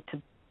think you need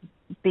to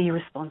be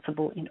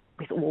responsible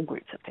with all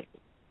groups of people.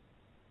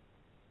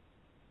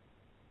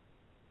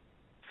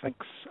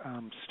 Thanks,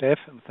 Steph,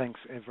 and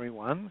thanks,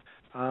 everyone.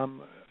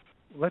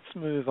 Let's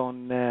move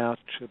on now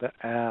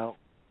to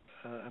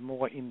a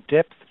more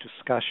in-depth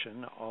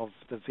discussion of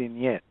the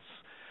vignettes.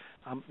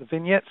 The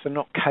vignettes are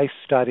not case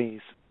studies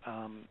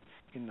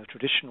in the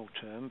traditional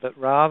term, but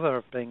rather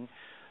have been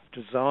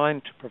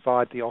designed to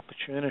provide the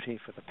opportunity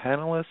for the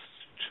panellists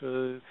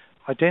to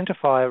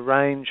identify a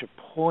range of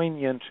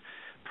poignant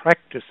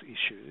practice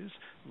issues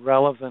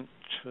relevant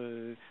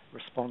to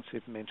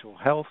responsive mental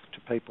health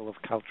to people of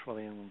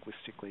culturally and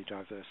linguistically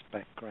diverse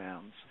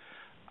backgrounds.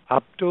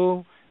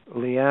 Abdul,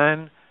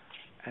 Leanne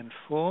and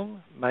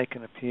Fung make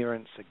an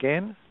appearance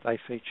again. They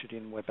featured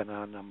in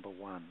webinar number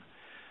 1.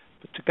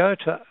 But to go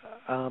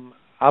to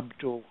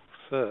Abdul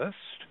first,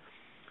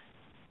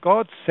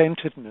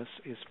 God-centeredness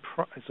is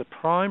a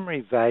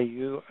primary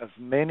value of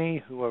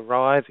many who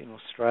arrive in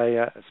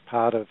Australia as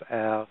part of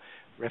our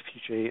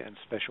refugee and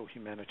special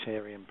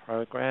humanitarian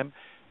program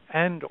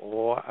and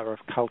or are of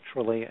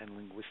culturally and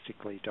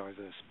linguistically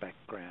diverse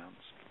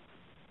backgrounds.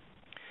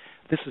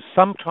 This is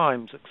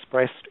sometimes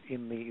expressed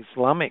in the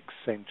Islamic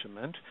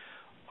sentiment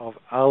of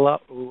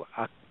Allahu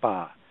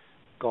Akbar,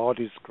 God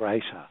is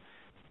greater,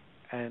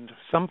 and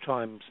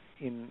sometimes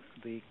in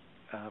the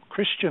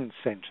Christian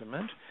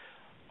sentiment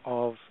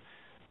of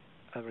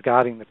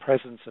regarding the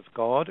presence of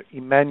God,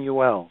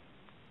 Emmanuel,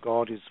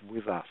 God is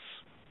with us.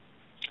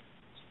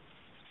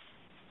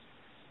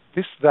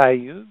 This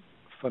value,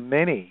 for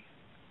many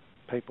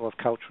people of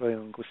culturally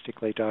and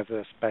linguistically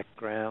diverse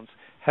backgrounds,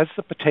 has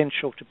the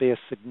potential to be a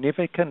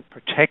significant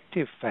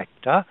protective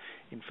factor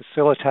in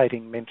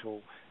facilitating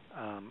mental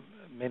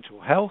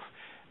health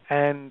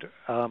and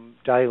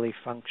daily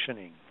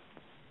functioning.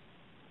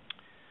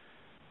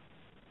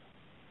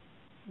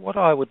 What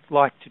I would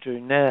like to do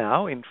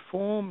now,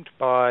 informed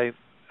by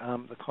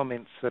the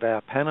comments that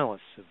our panellists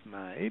have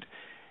made,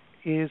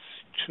 is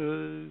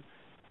to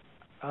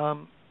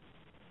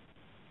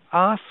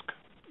ask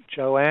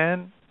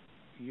Joanne,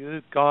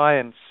 you, Guy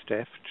and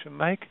Steph to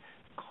make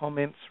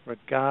comments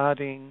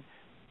regarding,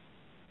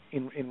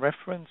 in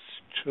reference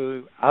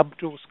to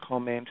Abdul's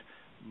comment,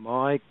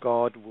 my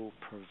God will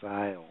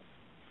prevail.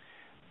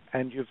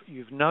 And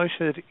you've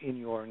noted in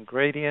your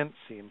ingredients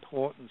the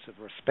importance of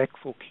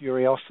respectful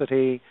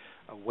curiosity,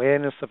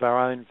 awareness of our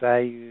own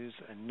values,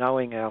 and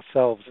knowing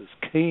ourselves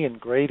as key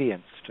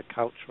ingredients to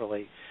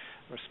culturally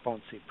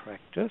responsive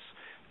practice.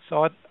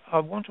 So I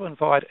want to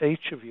invite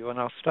each of you, and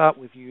I'll start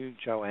with you,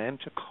 Joanne,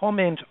 to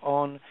comment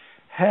on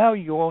how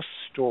your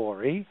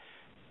story,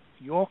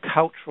 your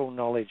cultural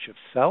knowledge of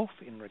self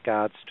in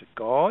regards to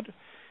God,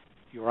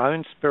 your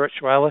own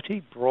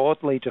spirituality,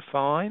 broadly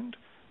defined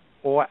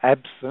or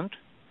absent,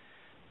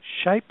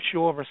 shapes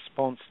your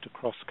response to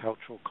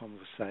cross-cultural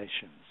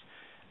conversations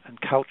and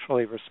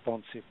culturally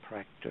responsive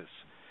practice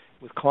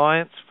with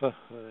clients for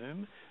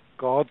whom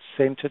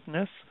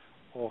God-centeredness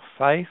or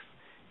faith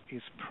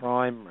is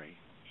primary,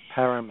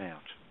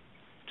 paramount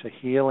to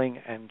healing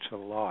and to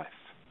life.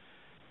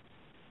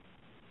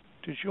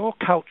 does your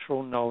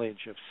cultural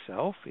knowledge of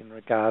self in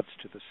regards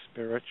to the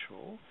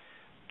spiritual,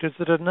 does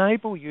it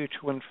enable you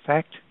to in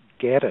fact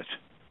get it?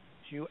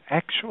 Do you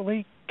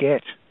actually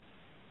get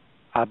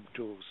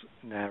Abdul's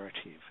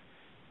narrative?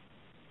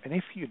 And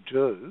if you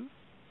do,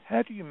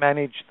 how do you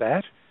manage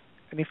that?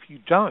 And if you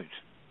don't,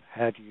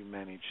 how do you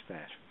manage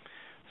that?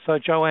 So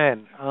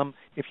Joanne,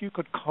 if you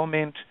could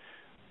comment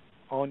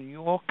on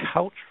your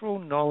cultural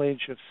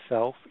knowledge of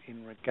self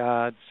in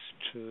regards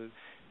to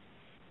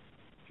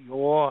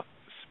your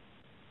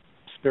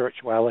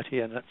spirituality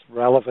and its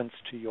relevance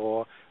to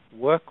your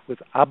work with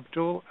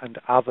Abdul and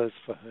others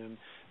for whom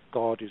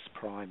God is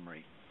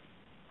primary.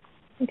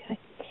 Okay.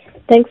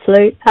 Thanks,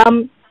 Lou.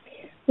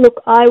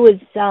 Look,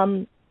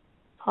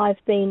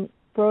 I've been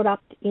brought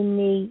up in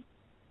the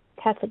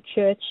Catholic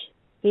Church,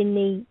 in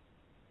the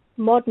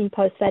modern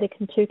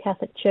post-Vatican II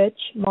Catholic Church.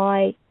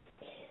 My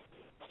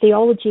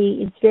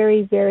theology is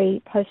very,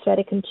 very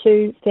post-Vatican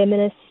II,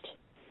 feminist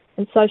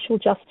and social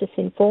justice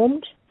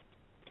informed.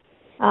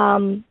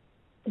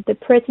 The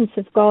presence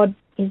of God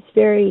is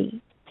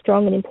very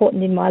strong and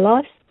important in my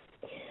life.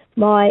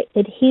 My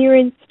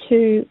adherence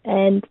to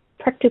and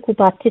practical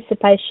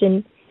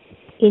participation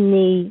in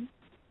the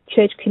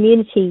church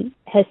community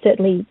has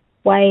certainly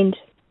waned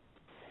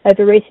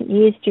over recent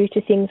years due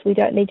to things we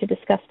don't need to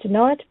discuss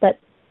tonight, but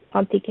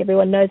I think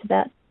everyone knows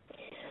about.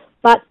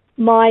 But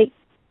my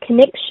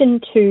connection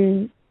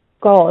to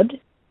God,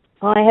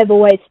 I have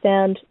always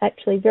found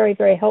actually very,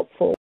 very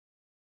helpful.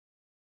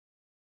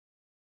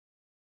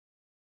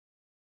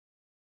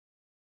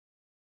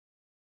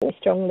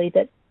 Strongly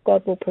that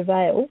God will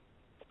prevail.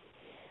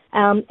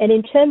 And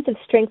in terms of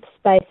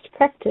strengths-based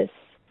practice,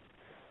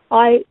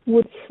 I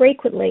would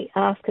frequently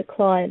ask a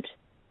client,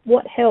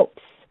 what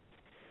helps?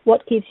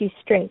 What gives you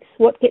strength?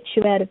 What gets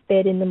you out of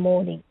bed in the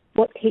morning?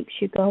 What keeps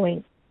you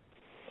going?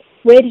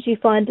 Where did you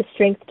find the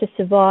strength to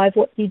survive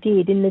what you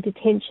did in the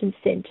detention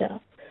centre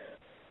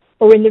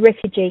or in the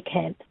refugee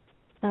camp?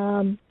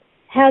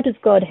 How does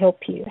God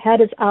help you? How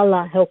does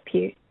Allah help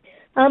you?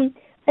 And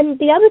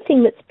the other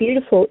thing that's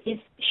beautiful is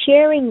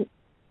sharing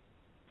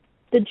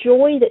the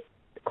joy that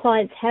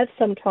clients have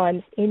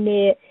sometimes in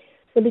their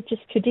religious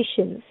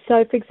traditions.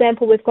 So, for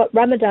example, we've got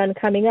Ramadan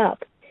coming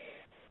up.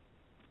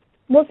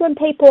 Muslim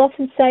people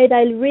often say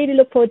they really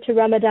look forward to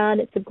Ramadan.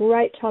 It's a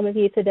great time of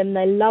year for them.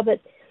 They love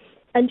it.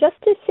 And just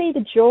to see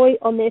the joy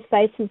on their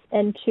faces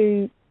and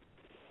to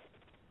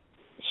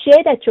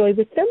share that joy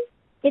with them,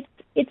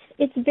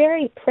 it's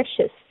very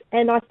precious.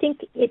 And I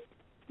think it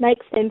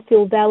makes them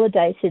feel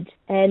validated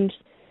and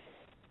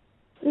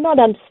not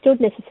understood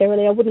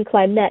necessarily. I wouldn't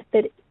claim that,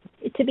 but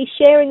to be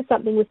sharing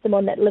something with them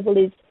on that level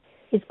is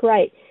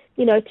great.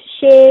 You know, to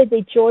share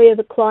the joy of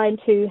a client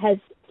who has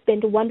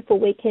spent a wonderful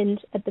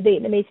weekend at the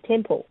Vietnamese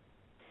temple,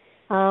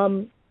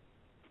 to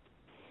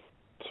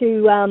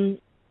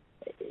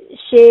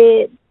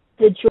share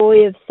the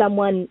joy of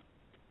someone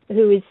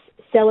who is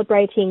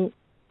celebrating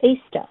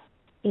Easter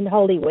in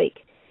Holy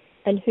Week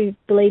and who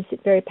believes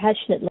it very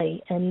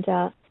passionately and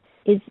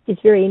is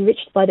very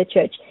enriched by the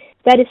church.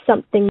 That is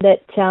something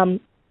that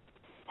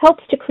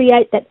helps to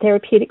create that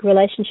therapeutic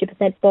relationship and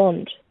that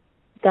bond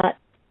that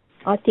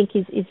I think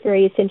is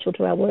very essential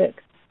to our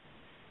work.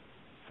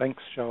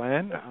 Thanks,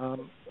 Joanne.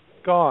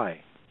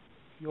 Guy,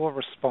 your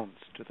response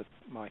to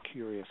my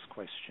curious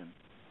question.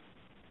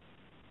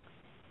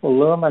 Well,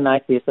 Lou, I'm an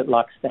atheist that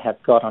likes to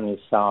have God on his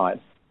side.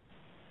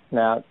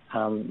 Now,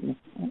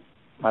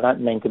 I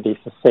don't mean to be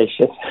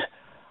facetious.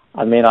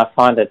 I mean, I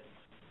find it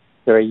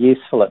very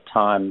useful at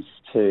times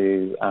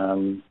to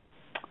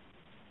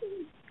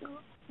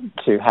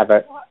have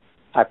a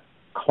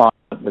client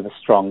with a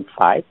strong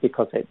faith,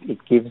 because it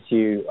gives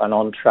you an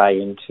entree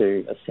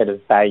into a set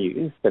of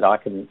values that I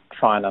can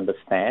try and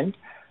understand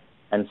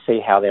and see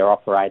how they're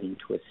operating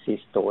to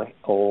assist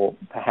or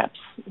perhaps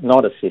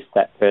not assist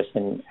that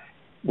person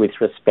with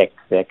respect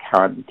to their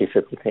current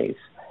difficulties.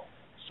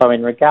 So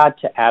in regard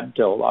to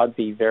Abdul, I'd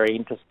be very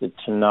interested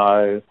to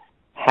know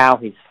how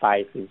his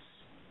faith is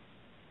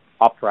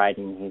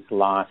operating in his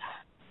life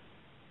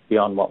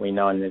beyond what we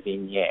know in the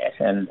vignette,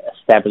 and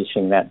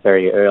establishing that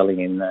very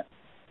early in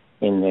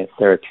the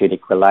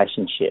therapeutic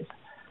relationship.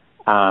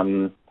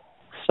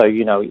 So,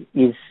 you know,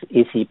 is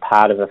he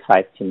part of a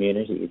faith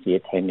community? Is he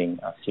attending?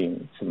 I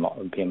assume it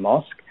would be a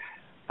mosque.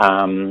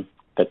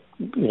 But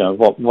you know,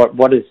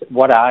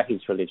 what are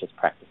his religious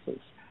practices?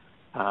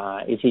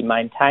 Is he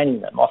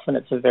maintaining them? Often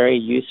it's a very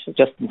useful,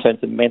 just in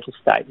terms of mental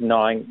state,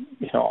 knowing.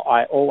 You know,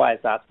 I always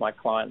ask my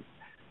clients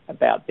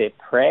about their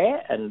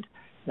prayer, and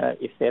you know,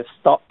 if they've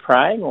stopped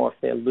praying or if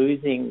they're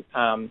losing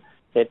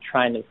their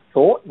train of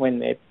thought when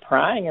they're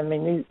praying. I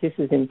mean, this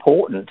is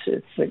important.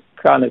 It's a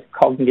kind of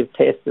cognitive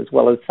test as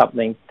well as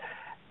something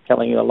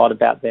telling you a lot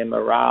about their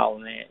morale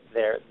and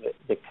their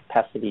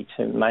capacity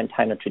to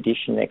maintain a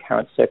tradition in their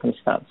current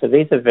circumstance. So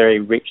these are very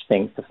rich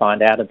things to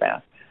find out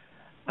about.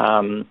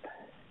 And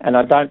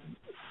I don't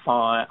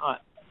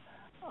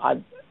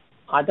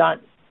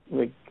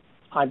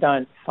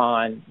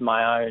find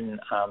my own.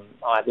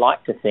 I'd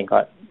like to think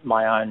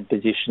my own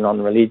position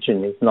on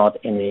religion is not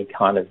any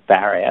kind of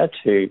barrier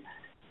to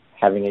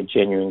having a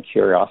genuine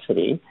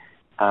curiosity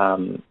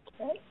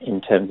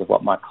in terms of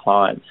what my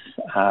clients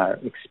are,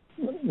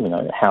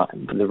 how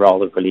the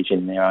role of religion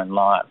in their own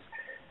lives.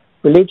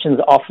 Religion's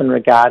often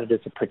regarded as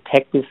a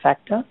protective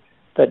factor,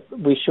 but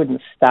we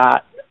shouldn't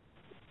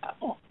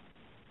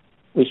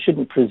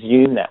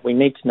presume that. We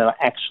need to know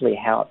actually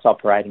how it's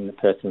operating in the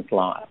person's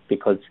life,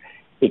 because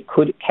it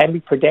can be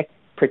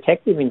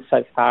protective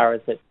insofar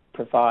as it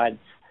provides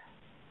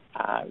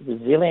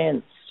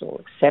resilience or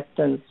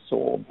acceptance,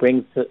 or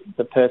brings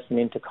the person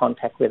into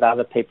contact with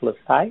other people of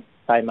faith.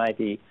 They may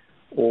be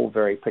all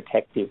very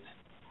protective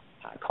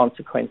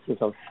consequences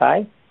of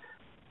faith,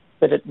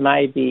 but it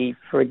may be,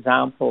 for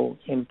example,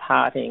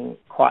 imparting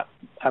quite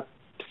a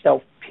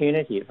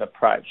self-punitive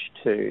approach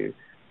to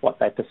what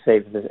they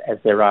perceive as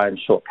their own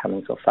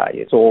shortcomings or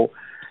failures. Or,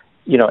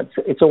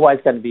 it's always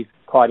going to be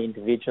quite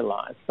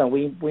individualised. So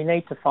we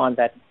need to find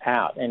that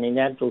out. And in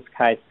Abdul's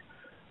case,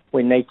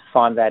 we need to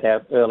find that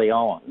out early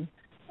on.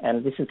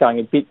 And this is going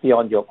a bit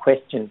beyond your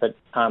question, but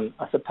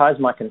I suppose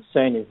my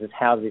concern is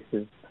how this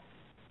is,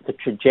 the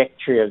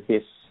trajectory of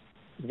this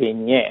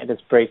vignette,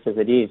 as brief as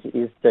it is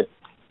that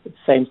it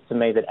seems to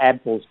me that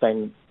Abdul's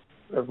been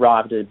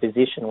arrived at a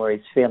position where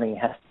he's feeling he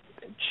has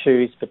to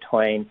choose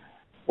between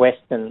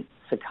Western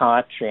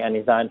psychiatry and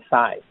his own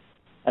faith.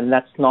 And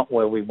that's not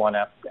where we want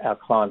our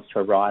clients to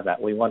arrive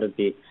at. We want to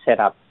be set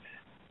up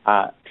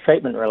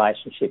treatment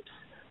relationships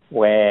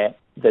where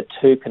the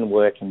two can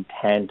work in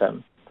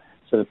tandem.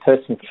 So the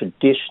person's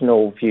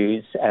traditional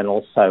views and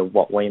also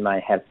what we may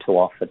have to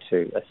offer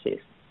to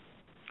assist.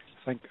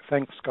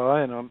 Thanks,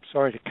 Guy, and I'm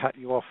sorry to cut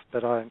you off,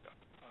 but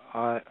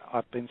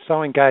I've been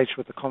so engaged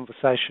with the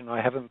conversation,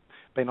 I haven't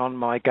been on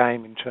my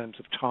game in terms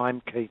of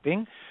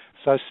timekeeping.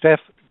 So, Steph,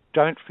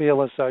 don't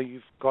feel as though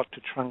you've got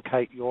to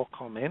truncate your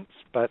comments,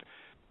 but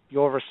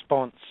your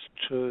response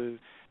to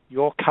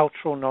your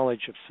cultural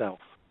knowledge of self.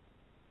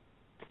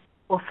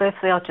 Well,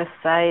 firstly, I'll just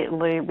say,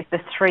 Lou, with the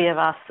three of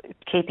us,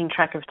 keeping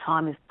track of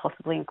time is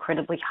possibly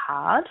incredibly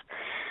hard.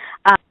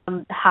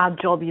 Hard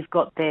job you've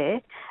got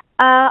there.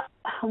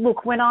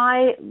 Look, when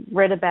I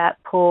read about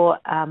poor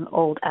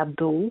old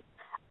Abdul,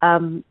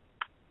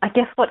 I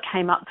guess what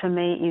came up for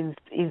me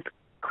is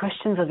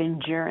questions of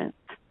endurance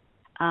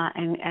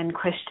and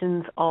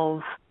questions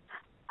of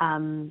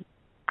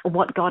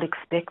what God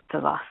expects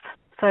of us.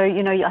 So,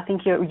 I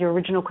think your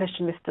original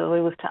question, Mr.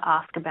 Lou, was to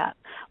ask about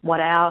what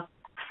our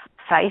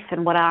faith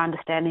and what our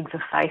understandings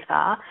of faith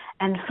are.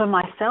 And for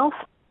myself,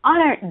 I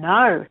don't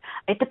know.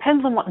 It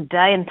depends on what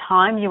day and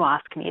time you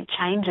ask me. It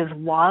changes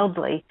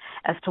wildly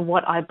as to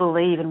what I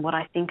believe and what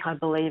I think I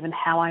believe and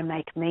how I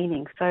make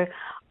meaning. So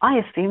I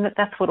assume that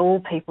that's what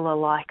all people are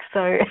like.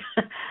 So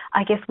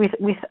I guess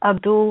with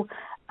Abdul,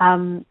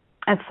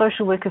 as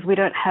social workers, we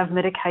don't have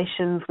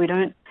medications. We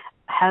don't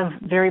have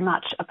very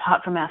much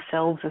apart from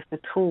ourselves as the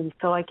tool.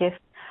 So I guess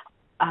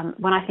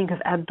when I think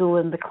of Abdul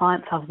and the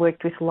clients I've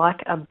worked with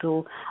like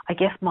Abdul, I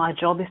guess my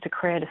job is to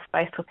create a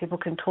space where people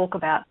can talk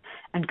about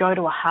and go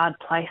to a hard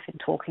place in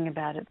talking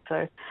about it.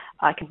 So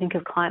I can think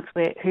of clients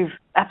who've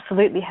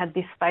absolutely had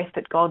this faith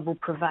that God will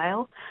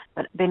prevail,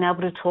 but been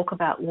able to talk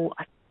about, well,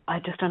 I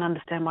just don't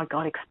understand why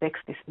God expects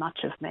this much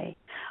of me.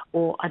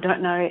 Or I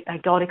don't know,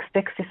 God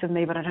expects this of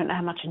me, but I don't know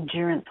how much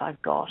endurance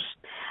I've got.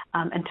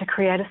 And to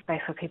create a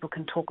space where people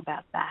can talk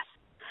about that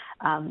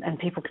and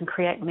people can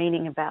create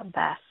meaning about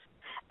that.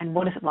 And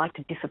what is it like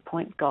to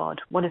disappoint God?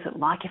 What is it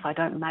like if I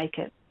don't make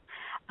it?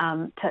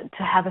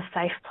 To have a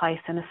safe place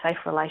and a safe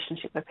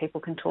relationship where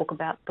people can talk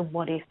about the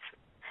what if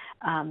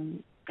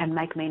and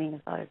make meaning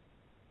of those.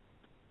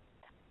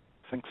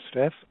 Thanks,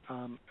 Steph,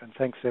 and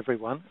thanks,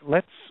 everyone.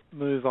 Let's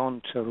move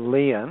on to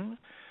Leon.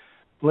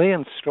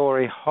 Leon's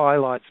story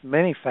highlights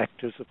many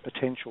factors of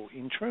potential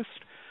interest: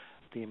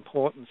 the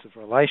importance of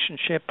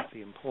relationship,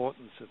 the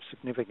importance of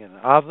significant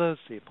others,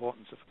 the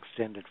importance of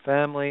extended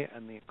family,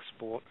 and the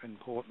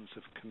importance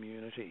of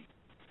community.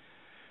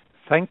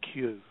 Thank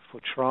you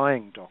for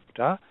trying,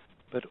 Doctor,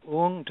 but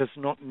Ung does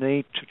not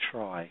need to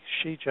try.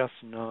 She just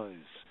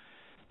knows.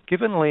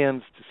 Given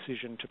Leon's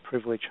decision to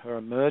privilege her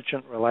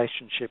emergent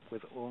relationship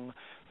with Ung,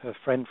 her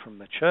friend from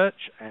the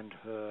church, and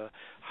her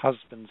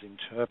husband's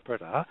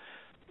interpreter,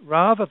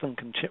 rather than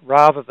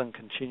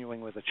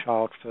continuing with a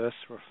child first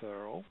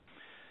referral,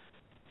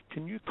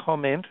 can you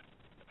comment,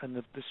 and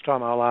this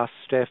time I'll ask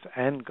Steph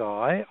and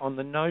Guy, on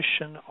the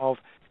notion of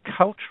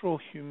cultural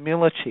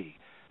humility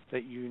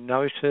that you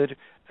noted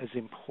as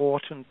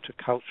important to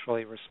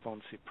culturally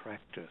responsive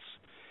practice?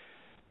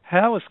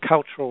 How is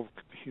cultural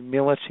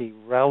humility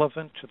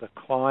relevant to the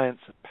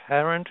client's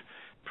apparent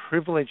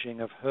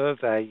privileging of her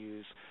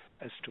values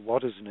as to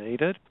what is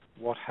needed,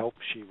 what help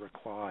she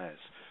requires,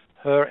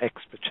 her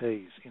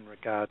expertise in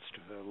regards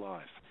to her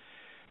life?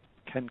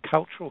 Can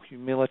cultural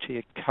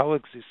humility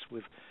coexist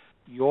with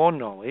your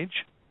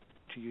knowledge,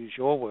 to use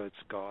your words,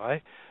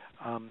 Guy,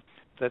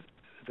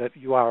 that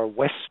you are a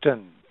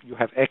Western, you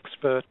have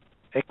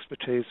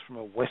expertise from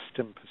a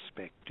Western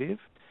perspective?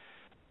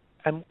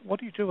 And what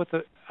do you do with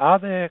it? Are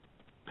there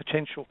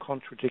potential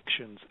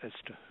contradictions as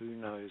to who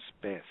knows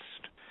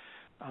best?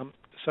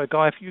 So,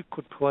 Guy, if you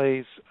could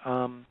please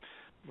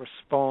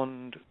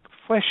respond,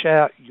 flesh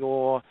out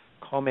your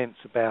comments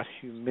about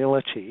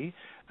humility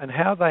and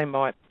how they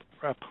might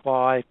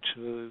apply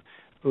to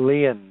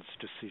Leon's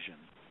decision.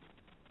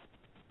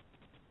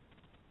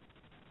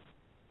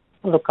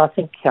 Look, I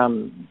think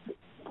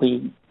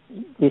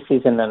this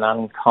isn't an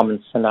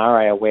uncommon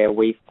scenario where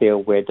we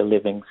feel we're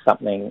delivering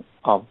something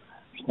of,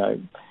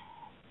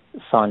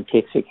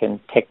 scientific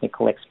and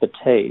technical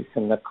expertise,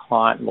 and the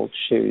client will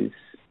choose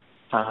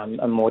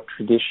a more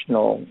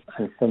traditional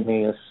and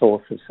familiar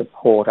source of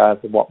support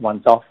over what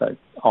one's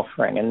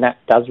offering, and that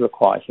does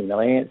require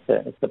humility.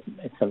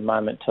 It's a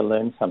moment to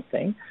learn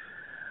something.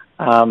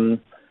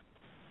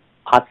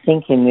 I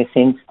think in this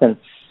instance,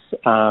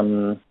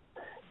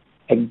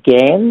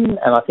 again,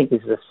 and I think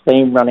there's a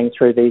theme running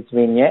through these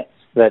vignettes,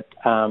 that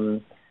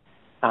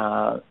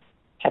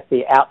at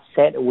the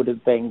outset it would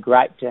have been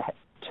great to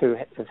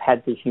have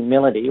had the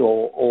humility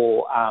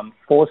or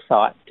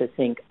foresight to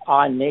think,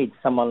 I need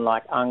someone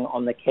like Ang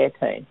on the care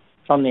team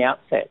from the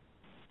outset.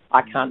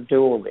 I can't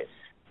do all this.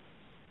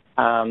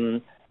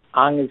 Ang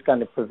is going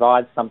to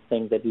provide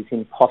something that is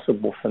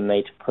impossible for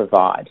me to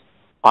provide.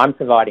 I'm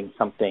providing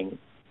something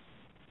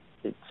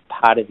that's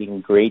part of the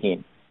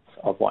ingredients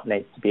of what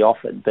needs to be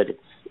offered, but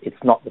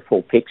it's not the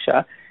full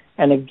picture.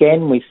 And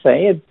again, we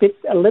see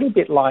a little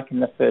bit like in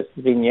the first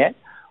vignette,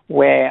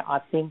 where I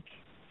think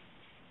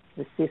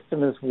the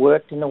system has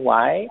worked in a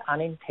way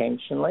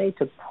unintentionally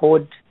to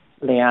put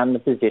Leanne in a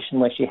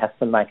position where she has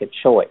to make a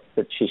choice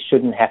that she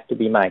shouldn't have to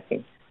be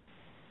making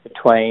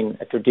between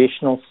a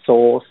traditional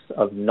source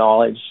of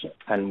knowledge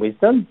and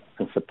wisdom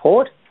and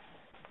support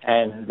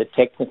and the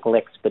technical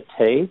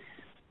expertise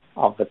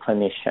of the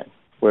clinician.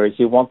 Whereas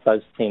you want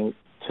those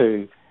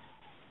two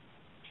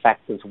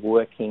factors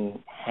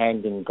working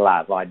hand in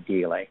glove,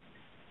 ideally.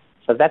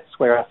 So that's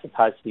where I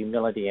suppose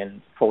humility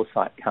and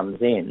foresight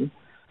comes in.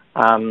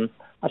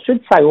 I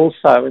should say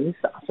also, and this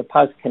I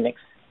suppose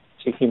connects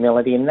to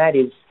humility, and that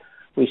is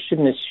we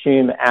shouldn't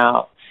assume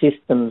our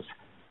systems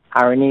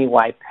are in any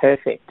way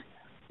perfect.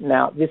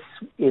 Now, this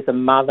is a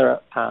mother,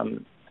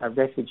 a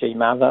refugee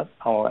mother,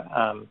 or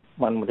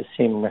one would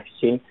assume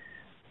refugee,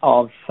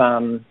 of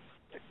a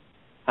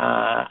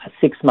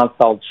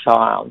 6-month-old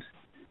child.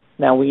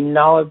 Now, we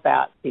know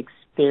about the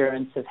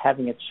experience of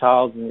having a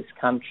child in this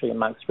country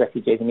amongst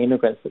refugees and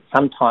immigrants, that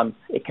sometimes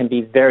it can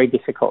be very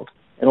difficult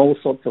in all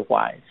sorts of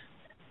ways.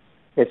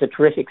 There's a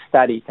terrific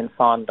study you can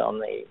find on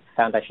the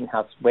Foundation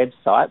House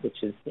website,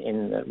 which is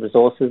in the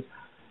resources,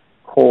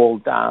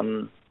 called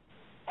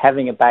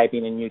Having a Baby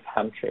in a New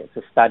Country. It's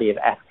a study of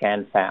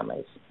Afghan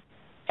families.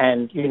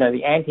 And,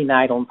 the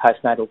antenatal and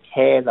postnatal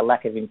care, the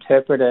lack of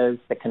interpreters,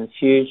 the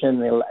confusion,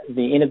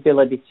 the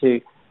inability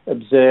to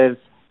observe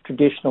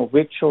traditional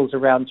rituals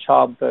around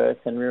childbirth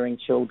and rearing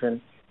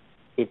children,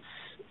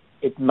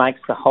 it makes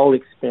the whole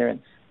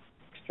experience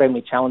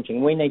extremely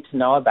challenging. We need to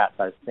know about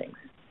those things.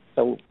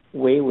 So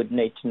we would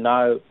need to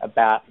know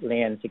about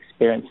Leanne's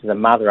experience as a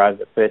mother over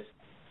the first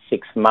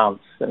 6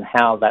 months and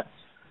how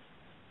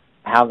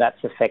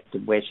that's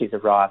affected where she's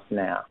arrived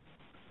now.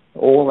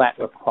 All that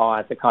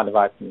requires a kind of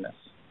openness.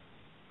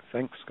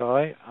 Thanks,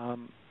 Guy.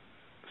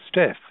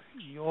 Steph,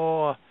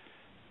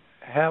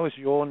 how is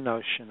your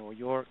notion or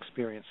your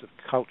experience of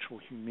cultural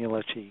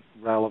humility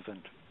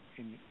relevant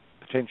in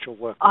potential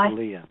work with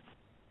Leanne?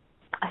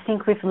 I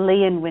think with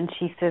Leanne, when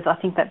she says, I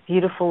think that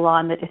beautiful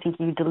line that I think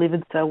you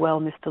delivered so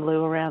well, Mr.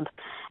 Liu, around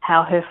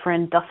how her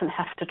friend doesn't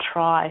have to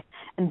try,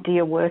 and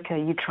dear worker,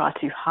 you try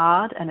too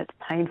hard and it's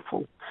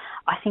painful.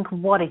 I think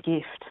what a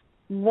gift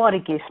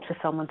for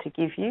someone to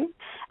give you.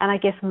 And I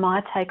guess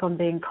my take on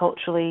being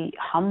culturally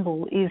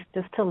humble is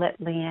just to let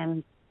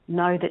Leanne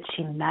know that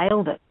she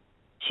nailed it.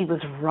 She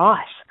was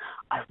right.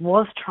 I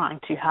was trying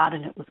too hard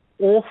and it was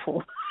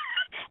awful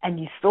and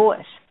you saw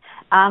it.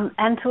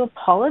 And to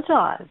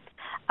apologise.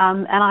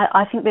 And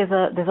I think there's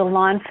a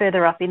line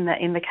further up in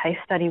the case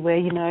study where,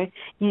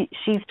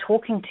 she's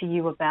talking to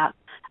you about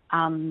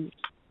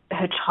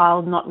her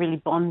child not really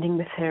bonding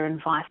with her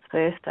and vice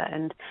versa,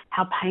 and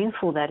how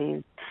painful that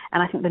is.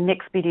 And I think the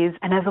next bit is,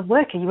 and as a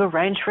worker, you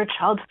arrange for a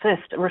child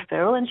first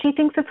referral, and she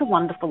thinks it's a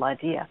wonderful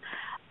idea.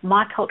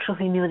 My cultural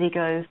humility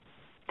goes,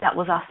 that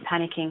was us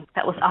panicking.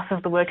 That was us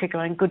as the worker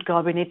going, good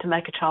God, we need to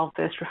make a child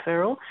first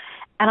referral.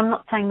 And I'm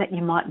not saying that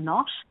you might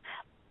not,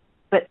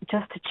 but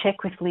just to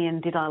check with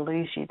Leanne, did I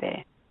lose you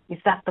there? Is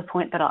that the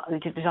point that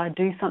did I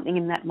do something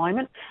in that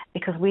moment?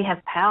 Because we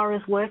have power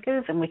as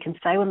workers and we can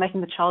say we're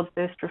making the child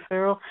first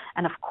referral,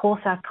 and of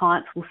course our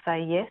clients will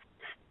say yes,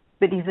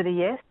 but is it a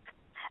yes?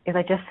 Are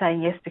they just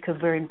saying yes because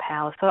we're in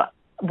power? So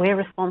we're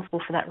responsible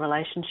for that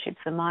relationship.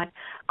 So my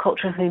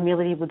cultural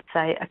humility would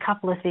say a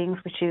couple of things,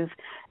 which is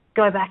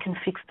go back and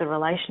fix the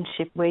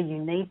relationship where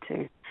you need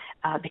to,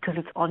 because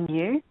it's on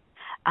you.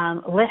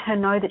 Let her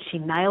know that she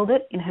nailed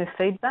it in her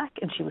feedback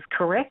and she was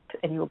correct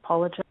and you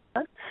apologise.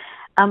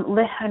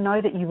 Let her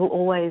know that you will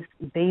always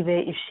be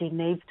there if she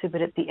needs to,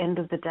 but at the end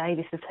of the day,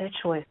 this is her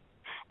choice.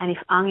 And if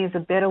Ang is a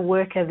better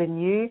worker than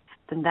you,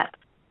 then that's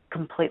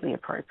completely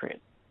appropriate.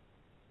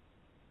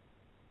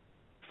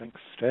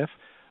 Thanks, Steph.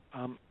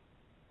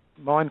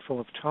 Mindful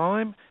of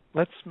time,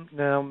 let's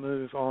now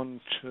move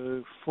on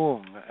to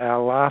Fung,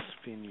 our last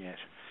vignette.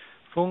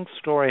 Fung's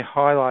story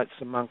highlights,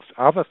 amongst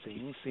other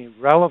things, the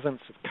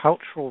relevance of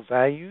cultural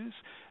values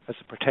as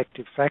a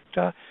protective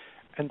factor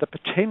and the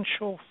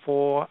potential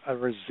for a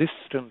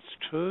resistance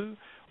to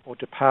or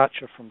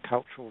departure from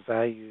cultural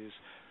values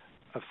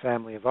of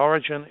family of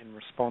origin in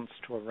response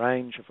to a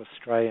range of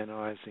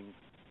Australianising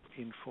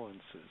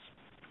influences.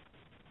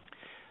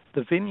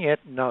 The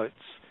vignette notes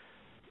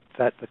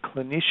that the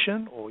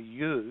clinician, or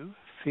you,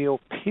 feel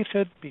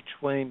pitted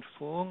between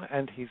Fung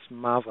and his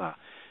mother,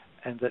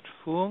 and that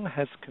Fung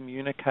has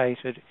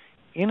communicated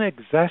in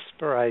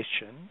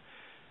exasperation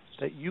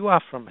that you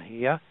are from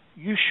here,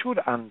 you should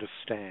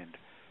understand.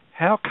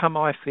 How come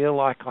I feel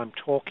like I'm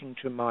talking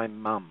to my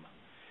mum?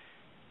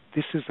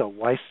 This is a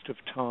waste of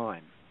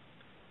time.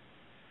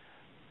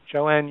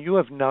 Joanne, you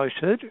have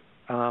noted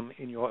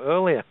in your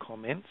earlier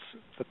comments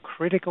the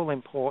critical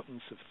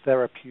importance of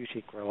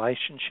therapeutic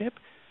relationship,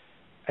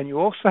 and you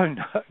also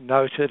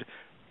noted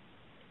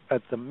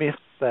the myth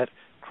that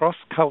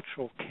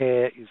cross-cultural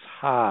care is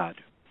hard.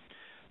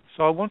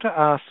 So I want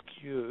to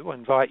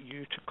invite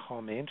you to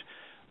comment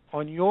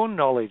on your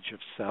knowledge of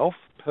self,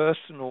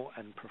 personal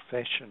and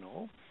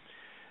professional,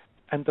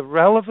 and the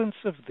relevance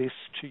of this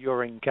to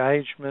your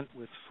engagement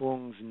with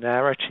Fung's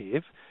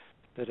narrative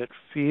that it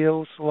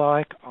feels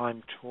like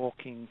I'm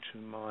talking to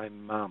my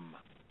mum.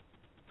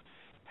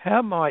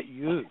 How might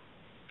you,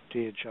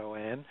 dear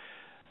Joanne,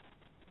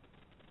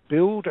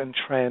 build and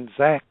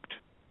transact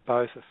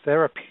both a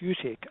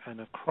therapeutic and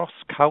a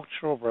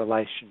cross-cultural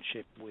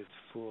relationship with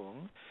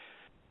Fung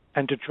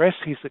and address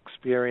his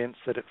experience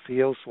that it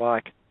feels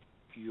like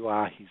you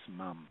are his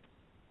mum?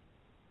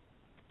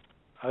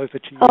 Over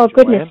to you, Oh, Joanne.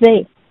 Goodness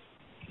me.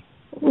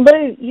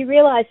 Lou, you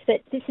realise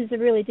that this is a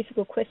really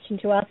difficult question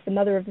to ask the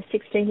mother of a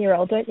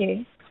 16-year-old, don't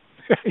you?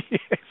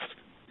 Yes.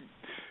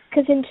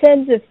 Because in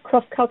terms of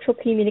cross-cultural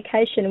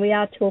communication, we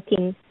are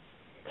talking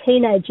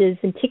teenagers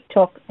and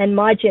TikTok and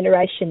my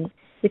generation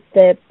with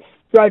the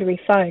rotary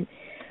phone.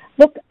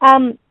 Look,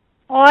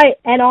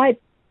 I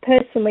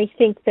personally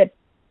think that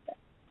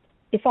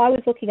if I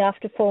was looking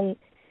after Fung,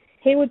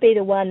 he would be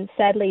the one,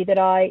 sadly, that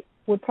I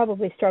would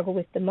probably struggle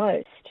with the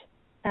most,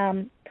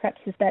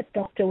 perhaps as that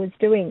doctor was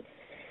doing.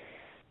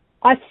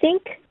 I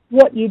think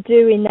what you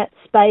do in that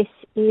space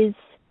is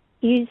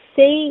you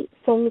see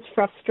Fung's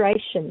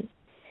frustration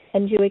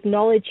and you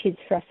acknowledge his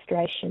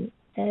frustration.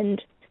 And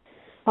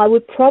I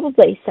would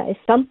probably say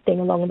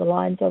something along the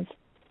lines of,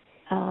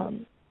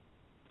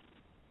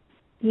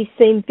 you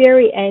seem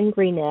very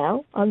angry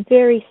now. I'm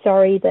very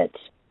sorry that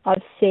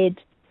I've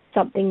said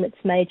something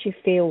that's made you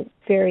feel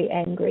very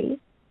angry.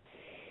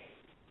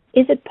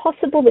 Is it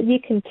possible that you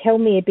can tell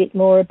me a bit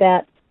more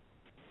about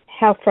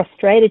how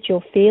frustrated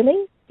you're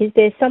feeling? Is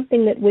there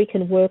something that we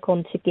can work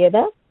on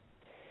together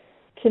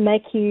to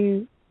make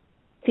you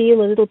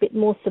feel a little bit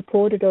more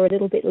supported or a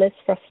little bit less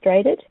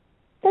frustrated?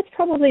 That's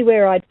probably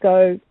where I'd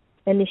go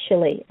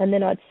initially. And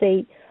then I'd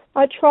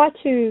try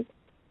to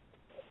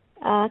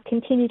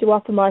continue to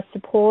offer my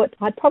support.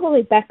 I'd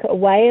probably back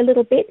away a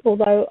little bit,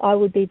 although I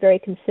would be very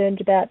concerned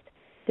about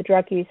the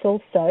drug use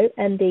also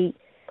and the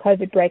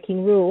COVID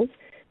breaking rules.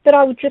 But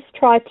I would just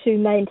try to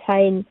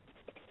maintain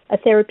a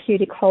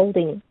therapeutic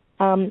holding,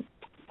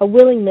 a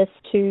willingness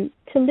to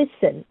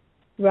listen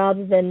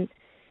rather than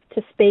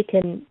to speak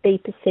and be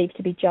perceived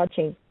to be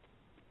judging.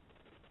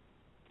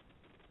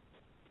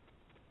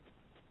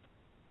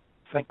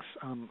 Thanks,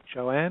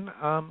 Joanne.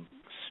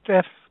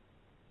 Steph,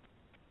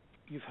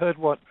 you've heard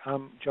what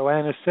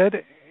Joanne has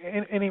said.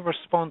 Any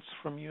response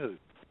from you?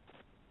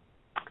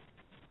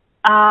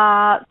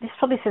 This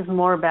probably says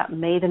more about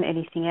me than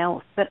anything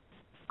else, but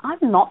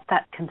I'm not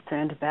that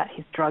concerned about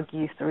his drug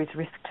use or his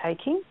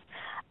risk-taking.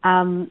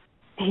 I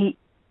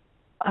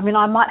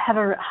might have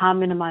a harm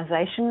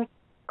minimisation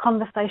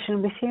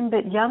conversation with him,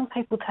 but young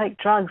people take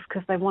drugs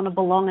because they want to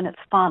belong and it's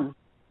fun.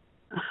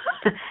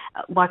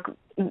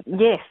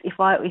 Yes, if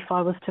I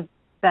was to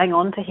bang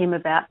on to him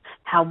about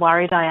how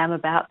worried I am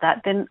about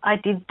that, then I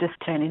did just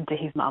turn into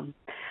his mum.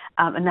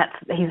 And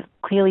he's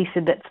clearly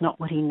said that's not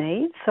what he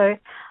needs. So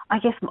I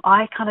guess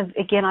I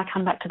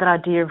come back to that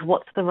idea of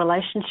what's the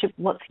relationship,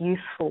 what's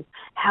useful,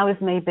 how is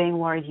me being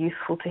worried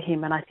useful to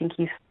him? And I think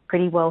he's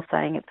pretty well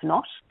saying it's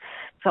not.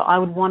 So I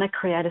would want to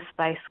create a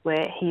space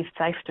where he's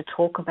safe to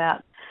talk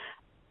about,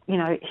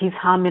 his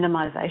harm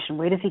minimisation.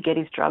 Where does he get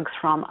his drugs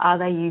from? Are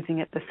they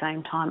using at the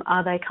same time?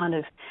 Are they kind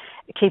of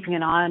keeping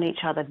an eye on each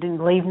other?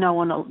 Didn't leave no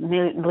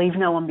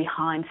one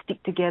behind.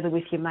 Stick together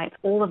with your mates.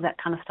 All of that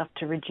kind of stuff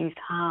to reduce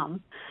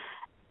harm.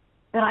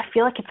 But I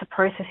feel like it's a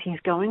process he's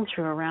going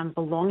through around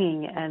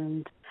belonging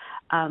and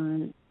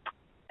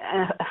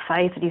a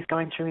phase that he's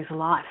going through his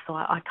life. So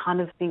I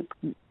kind of think,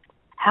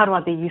 how do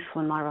I be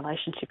useful in my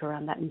relationship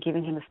around that and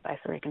giving him a space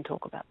where he can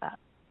talk about that?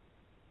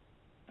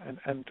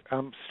 And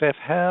Steph,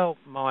 how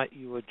might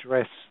you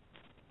address,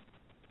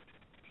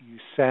 you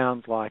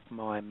sound like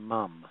my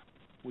mum?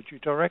 Would you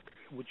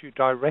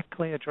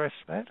directly address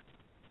that?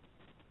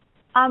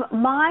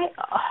 My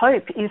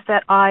hope is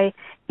that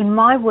in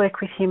my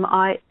work with him,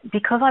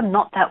 because I'm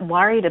not that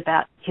worried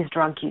about his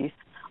drug use,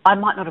 I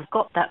might not have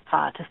got that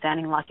far to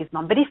sounding like his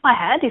mum. But if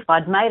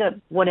I'd made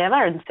it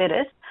whatever and said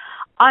it,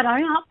 I'd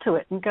own up to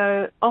it and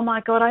go, oh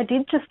my God, I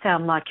did just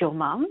sound like your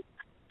mum.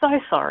 So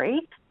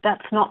sorry,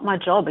 that's not my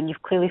job, and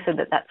you've clearly said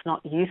that that's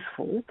not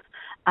useful.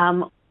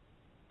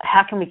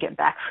 How can we get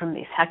back from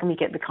this? How can we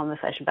get the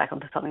conversation back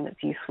onto something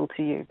that's useful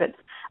to you? But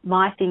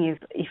my thing is,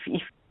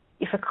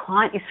 if a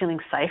client is feeling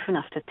safe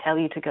enough to tell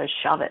you to go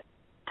shove it,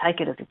 take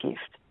it as a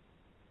gift.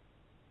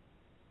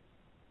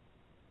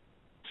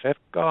 Chef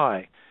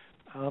Guy,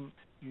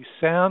 you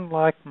sound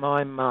like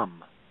my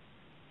mum.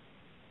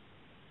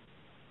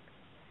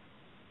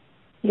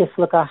 Yes,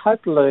 look, I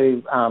hope,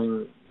 Lou,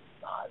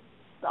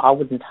 I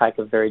wouldn't take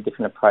a very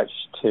different approach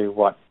to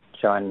what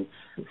Joanne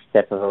and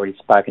Steph have already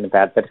spoken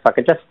about, but if I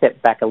could just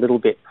step back a little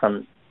bit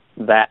from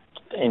that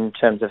in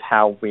terms of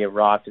how we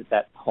arrived at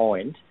that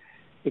point,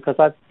 because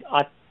I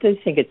do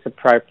think it's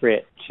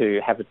appropriate to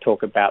have a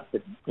talk about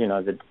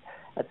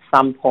at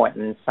some point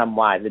and in some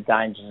way the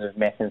dangers of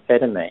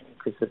methamphetamine,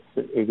 because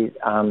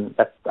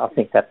I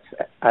think that's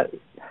a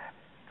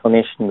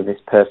clinician with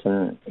this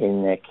person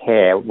in their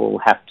care will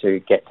have to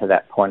get to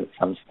that point at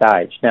some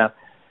stage. Now,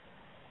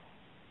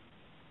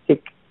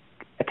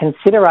 a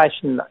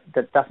consideration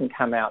that doesn't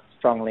come out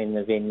strongly in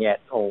the vignette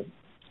or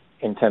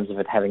in terms of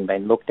it having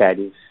been looked at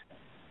is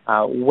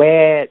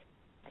where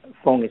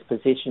Fong is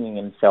positioning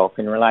himself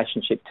in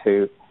relationship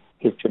to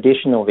his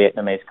traditional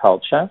Vietnamese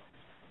culture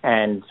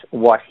and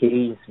what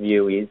his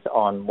view is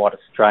on what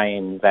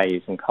Australian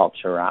values and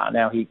culture are.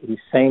 Now, he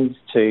seems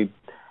to,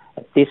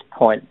 at this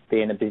point,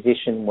 be in a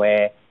position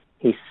where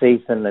he sees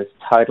them as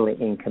totally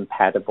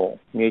incompatible,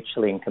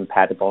 mutually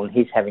incompatible, and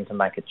he's having to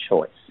make a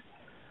choice.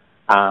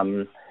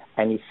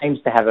 And he seems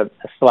to have a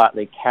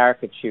slightly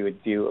caricatured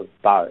view of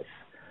both.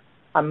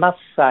 I must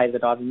say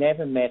that I've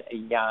never met a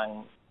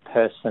young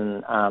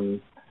person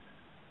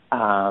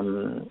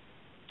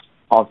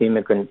of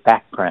immigrant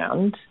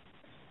background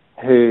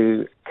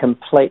who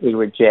completely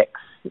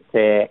rejects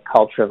their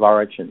culture of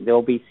origin. There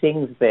will be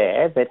things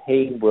there that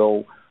he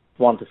will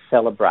want to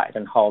celebrate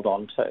and hold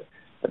on to,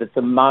 but at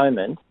the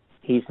moment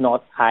he's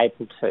not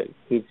able to.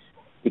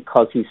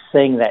 Because he's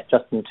seeing that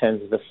just in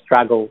terms of a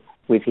struggle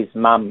with his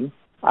mum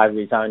over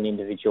his own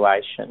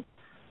individuation.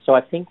 So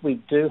I think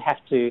we do have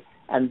to,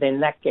 and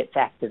then that gets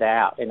acted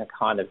out in a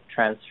kind of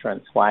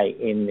transference way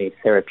in the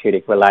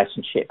therapeutic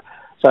relationship.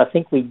 So I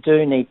think we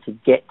do need to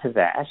get to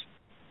that,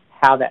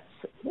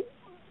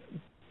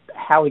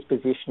 how he's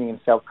positioning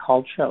himself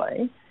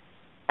culturally,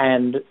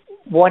 and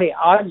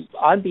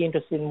I'd be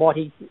interested in what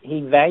he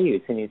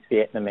values in his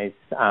Vietnamese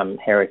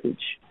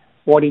heritage,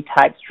 what he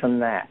takes from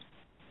that,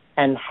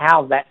 and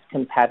how that's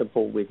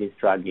compatible with his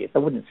drug use. I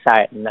wouldn't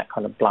say it in that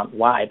kind of blunt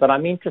way, but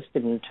I'm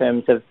interested in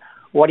terms of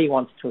what he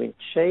wants to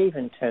achieve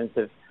in terms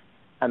of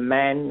a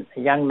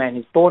young man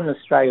who's born in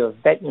Australia of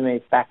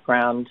Vietnamese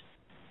background,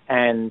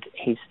 and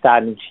he's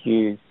starting to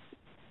use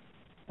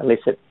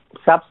illicit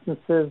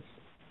substances.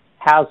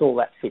 How's all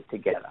that fit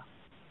together?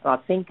 And I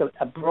think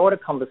a broader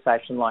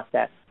conversation like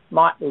that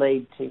might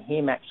lead to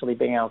him actually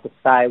being able to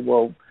say,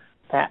 well,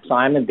 perhaps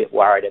I am a bit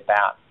worried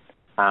about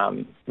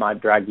my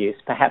drug use.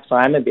 Perhaps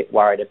I am a bit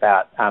worried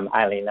about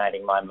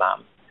alienating my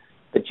mum.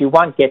 But you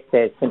won't get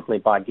there simply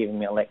by giving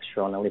me a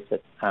lecture on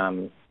illicit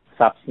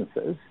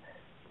substances.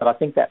 But I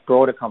think that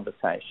broader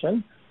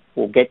conversation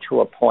will get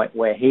to a point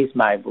where he's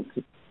able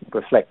to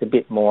reflect a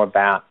bit more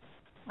about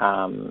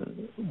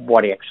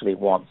what he actually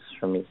wants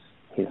from his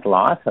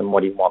life and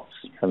what he wants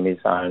from his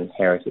own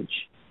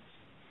heritage.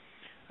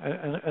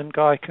 And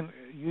Guy,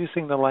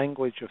 using the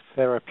language of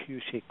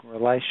therapeutic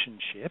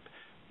relationship,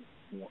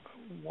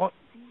 what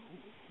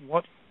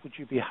would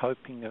you be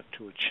hoping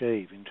to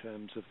achieve in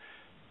terms of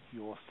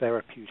your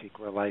therapeutic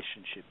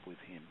relationship with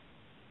him?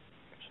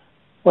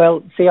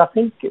 Well, see, I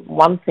think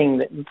one thing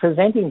that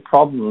presenting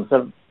problems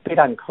are a bit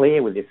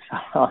unclear with this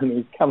fellow. I mean,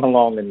 he's come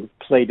along and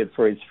pleaded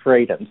for his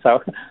freedom.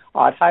 So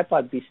I'd hope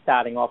I'd be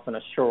starting off on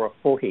a surer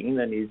footing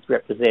than is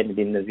represented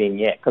in the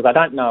vignette, because I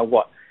don't know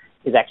what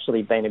is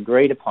actually been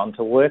agreed upon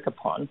to work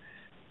upon.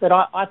 But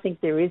I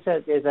think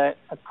there's a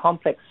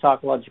complex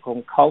psychological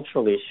and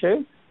cultural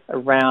issue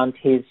around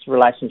his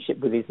relationship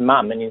with his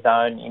mum and his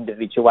own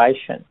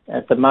individuation.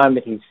 At the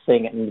moment, he's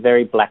seeing it in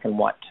very black and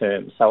white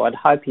terms. So I'd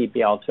hope he'd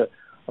be able to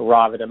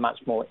arrive at a much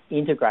more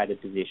integrated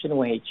position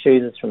where he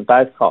chooses from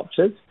both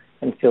cultures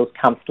and feels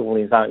comfortable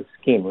in his own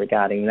skin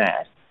regarding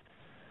that.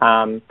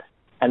 And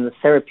the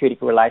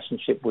therapeutic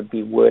relationship would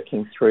be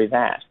working through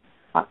that.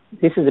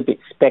 This is a bit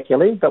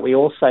speculative, but we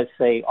also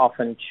see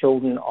often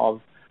children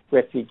of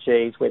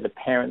refugees where the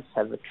parents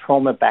have a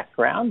trauma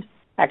background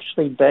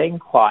actually being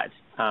quite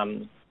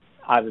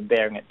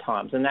overbearing at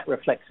times, and that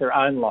reflects their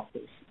own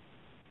losses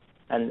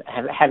and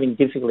having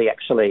difficulty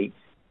actually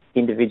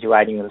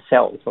individuating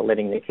themselves or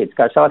letting their kids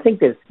go. So I think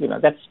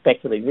that's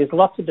speculative. There's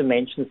lots of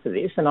dimensions to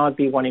this, and I'd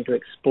be wanting to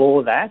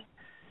explore that.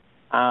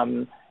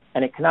 And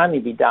it can only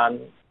be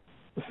done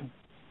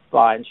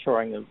by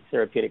ensuring the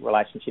therapeutic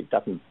relationship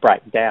doesn't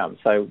break down.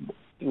 So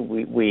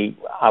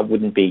I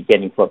wouldn't be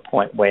getting to a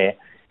point where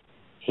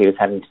he was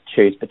having to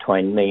choose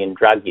between me and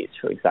drug use,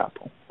 for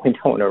example. We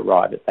don't want to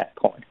arrive at that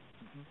point.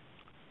 Mm-hmm.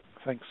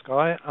 Thanks,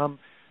 Guy.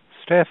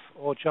 Steph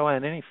or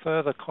Joanne, any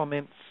further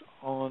comments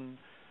on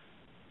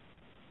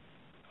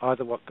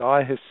either what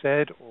Guy has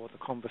said or the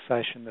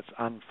conversation that's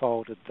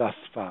unfolded thus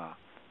far?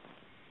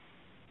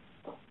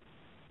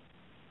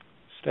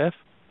 Steph?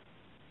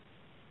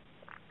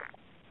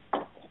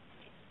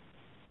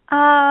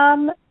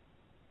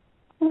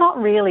 Not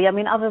really. I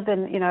mean, other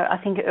than, I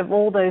think of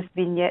all those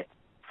vignettes,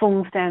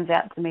 Fung stands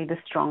out to me the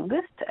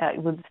strongest.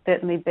 It would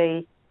certainly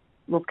be,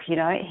 look, he's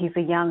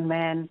a young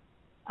man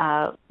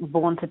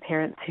born to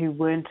parents who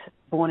weren't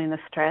born in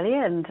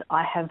Australia, and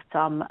I have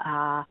some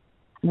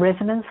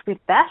resonance with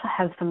that. I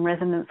have some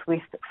resonance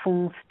with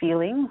Fung's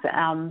feelings.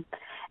 And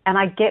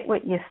I get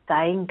what you're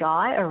saying,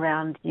 Guy,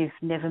 around you've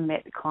never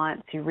met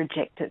clients who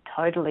reject it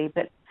totally,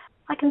 but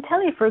I can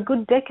tell you for a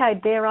good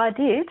decade there I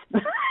did.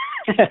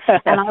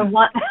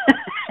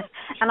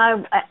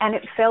 and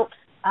it felt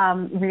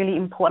really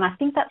important. I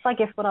think that's, I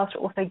guess, what I was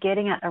also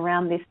getting at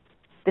around this,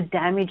 the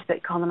damage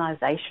that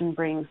colonisation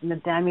brings and the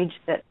damage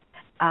that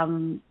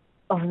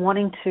of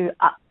wanting to,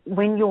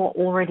 when you're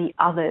already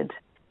othered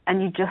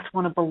and you just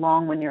want to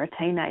belong when you're a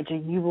teenager,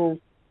 you will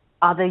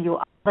other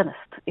your otherness,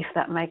 if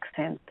that makes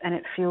sense. And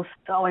it feels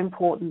so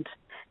important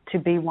to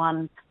be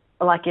one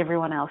like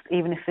everyone else,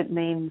 even if it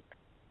means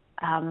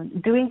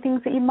doing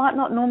things that you might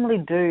not normally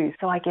do.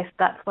 So I guess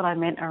that's what I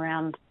meant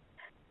around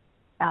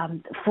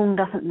Fung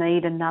doesn't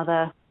need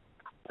another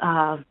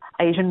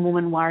Asian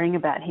woman worrying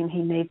about him. He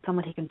needs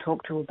someone he can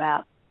talk to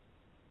about,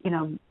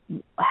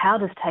 how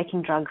does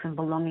taking drugs and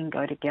belonging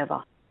go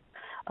together?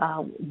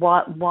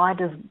 Why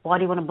do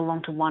you want to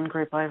belong to one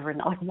group over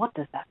and what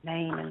does that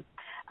mean?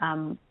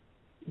 And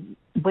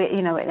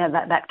where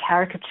that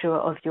caricature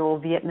of your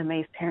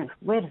Vietnamese parents,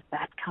 where does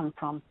that come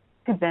from?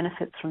 Who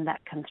benefits from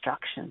that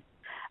construction?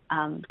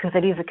 Because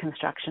it is a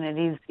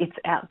construction. It's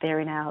out there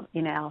in our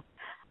in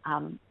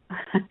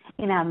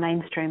our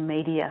mainstream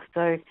media.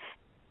 So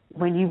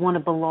when you want to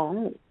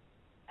belong,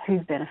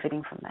 who's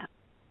benefiting from that?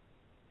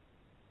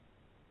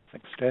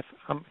 Thanks, Steph.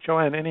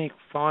 Joanne, any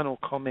final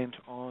comment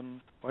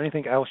on, or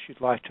anything else you'd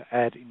like to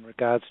add in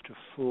regards to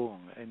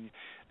Fung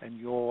and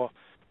your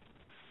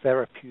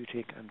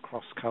therapeutic and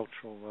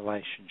cross-cultural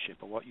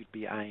relationship, or what you'd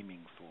be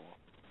aiming for?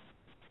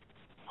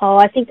 Oh,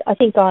 I think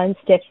Guy and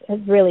Steph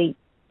have really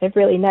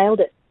nailed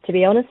it, to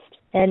be honest.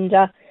 And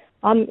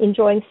I'm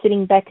enjoying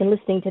sitting back and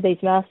listening to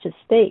these masters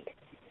speak.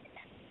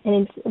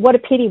 And what a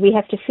pity we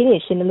have to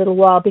finish in a little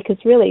while, because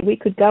really we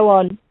could go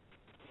on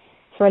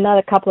for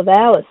another couple of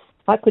hours.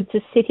 I could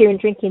just sit here and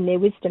drink in their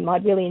wisdom.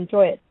 I'd really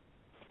enjoy it.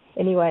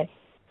 Anyway.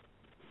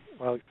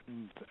 Well,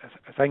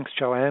 thanks,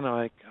 Joanne.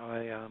 I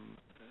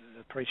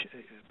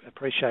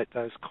appreciate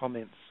those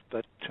comments,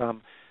 but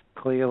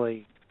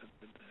clearly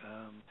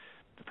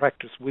the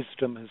practice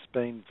wisdom has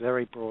been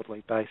very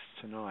broadly based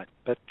tonight.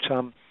 But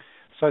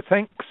so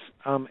thanks,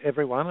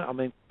 everyone. I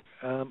mean,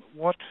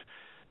 what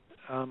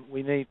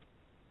we need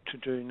to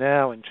do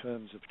now in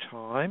terms of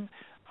time,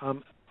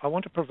 I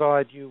want to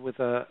provide you with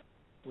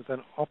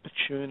an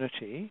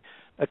opportunity,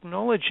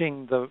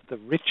 acknowledging the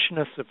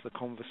richness of the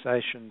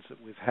conversations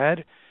that we've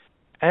had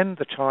and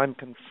the time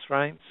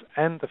constraints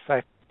and the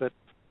fact that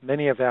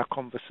many of our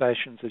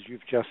conversations, as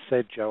you've just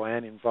said,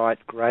 Joanne,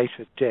 invite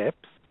greater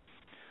depth.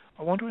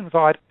 I want to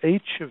invite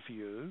each of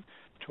you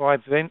to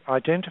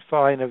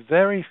identify in a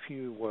very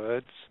few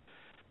words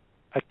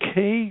a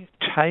key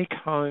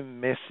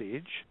take-home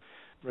message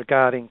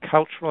regarding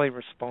culturally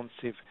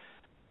responsive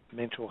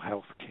mental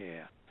health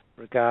care,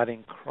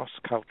 regarding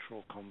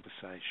cross-cultural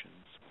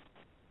conversations.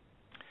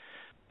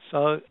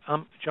 So,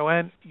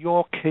 Joanne,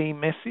 your key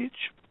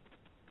message?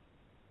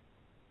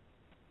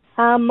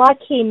 My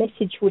key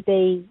message would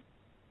be,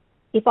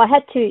 if I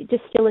had to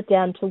distill it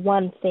down to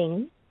one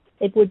thing,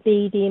 it would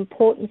be the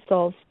importance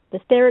of the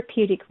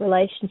therapeutic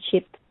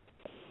relationship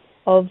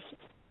of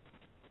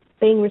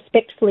being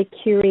respectfully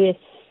curious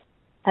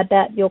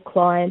about your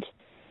client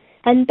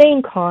and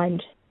being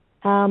kind,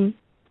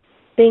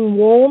 being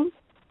warm,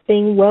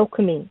 being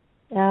welcoming.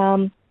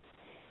 One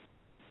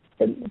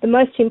of the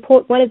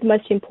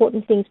most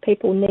important things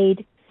people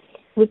need,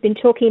 we've been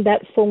talking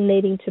about Fung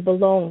needing to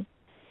belong.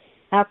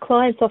 Our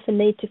clients often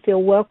need to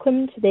feel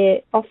welcomed.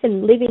 They're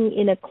often living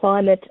in a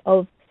climate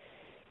of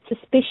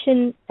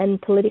suspicion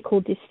and political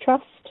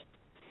distrust,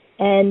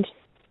 and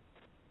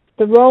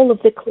the role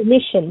of the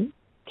clinician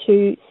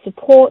to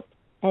support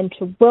and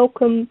to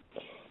welcome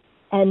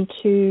and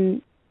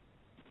to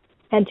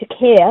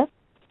care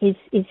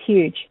is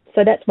huge.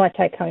 So that's my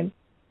take home.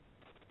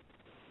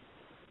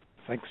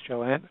 Thanks,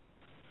 Joanne.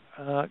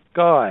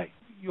 Guy,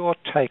 your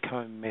take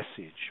home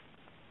message.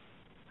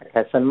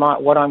 Okay, so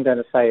what I'm going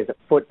to say is a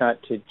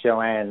footnote to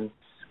Joanne's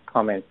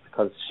comments,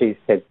 because she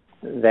said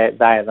that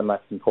they are the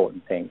most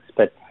important things.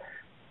 But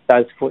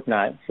those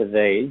footnotes are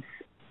these.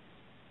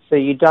 So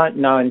you don't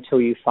know until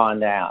you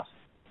find out.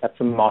 That's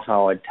a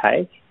motto I'd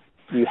take.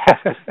 You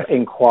have to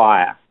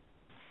inquire.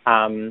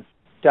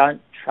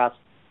 Don't trust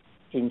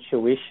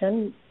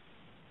intuition.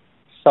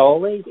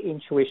 solely, the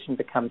intuition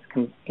becomes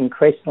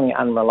increasingly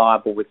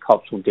unreliable with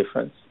cultural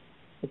difference.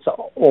 It's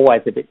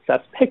always a bit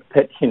suspect,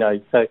 but,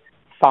 so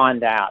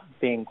find out,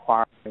 be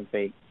inquiring,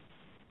 be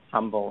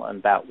humble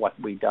about what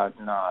we don't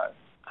know.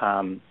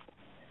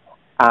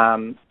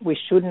 We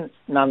shouldn't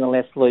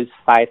nonetheless lose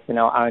faith in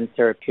our own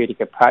therapeutic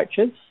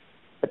approaches,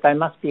 but they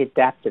must be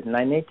adapted, and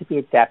they need to be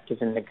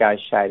adapted and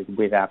negotiated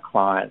with our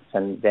clients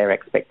and their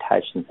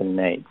expectations and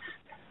needs.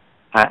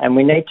 And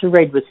we need to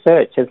read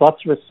research. There's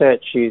lots of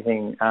research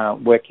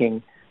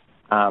working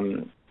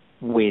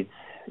with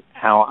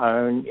our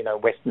own,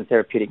 Western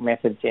therapeutic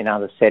methods in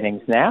other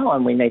settings now,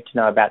 and we need to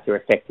know about their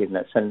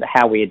effectiveness and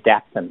how we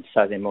adapt them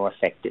so they're more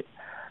effective.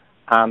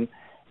 And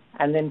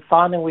then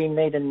finally, we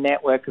need a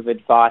network of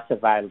advice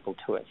available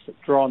to us that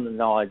draw on the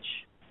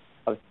knowledge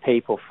of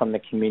people from the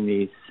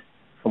communities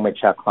from which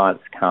our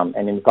clients come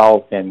and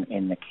involve them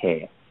in the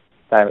care.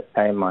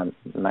 They are my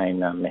main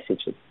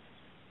messages.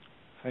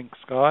 Thanks,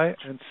 Guy.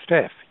 And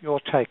Steph, your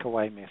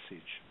takeaway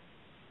message?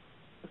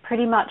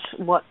 Pretty much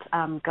what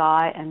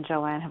Guy and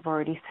Joanne have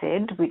already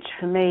said, which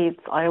for me,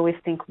 I always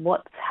think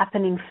what's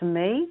happening for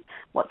me,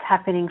 what's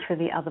happening for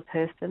the other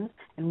person,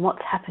 and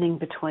what's happening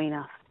between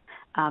us.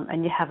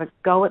 And you have a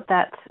go at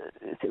that,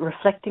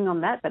 reflecting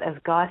on that. But as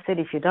Guy said,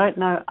 if you don't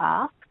know,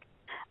 ask.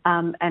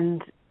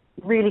 And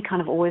really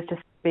kind of always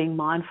just being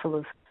mindful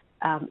of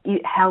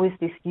how is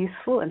this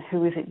useful and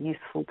who is it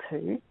useful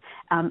to.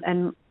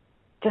 And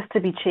just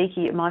to be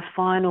cheeky, my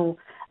final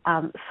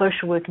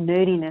social work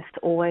nerdiness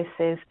always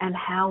says, and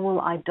how will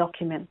I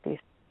document this?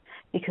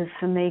 Because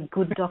for me,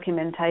 good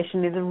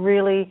documentation is a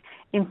really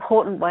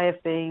important way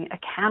of being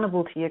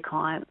accountable to your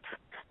clients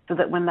so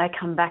that when they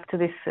come back to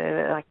this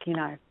survey,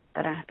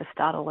 they don't have to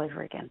start all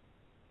over again.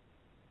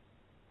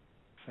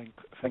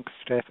 Thanks,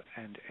 Steph,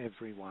 and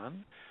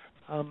everyone.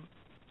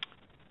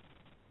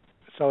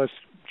 So as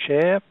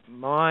Chair,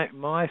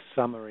 my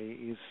summary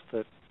is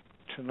that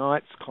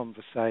tonight's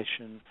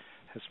conversation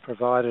has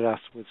provided us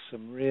with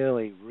some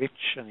really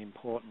rich and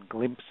important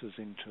glimpses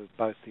into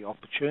both the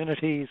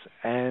opportunities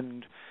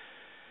and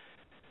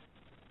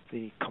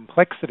the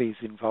complexities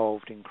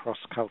involved in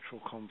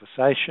cross-cultural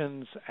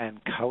conversations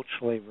and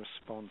culturally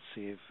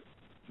responsive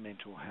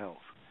mental health.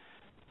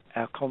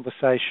 Our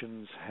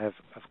conversations have,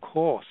 of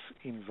course,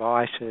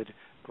 invited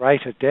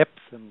greater depth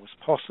than was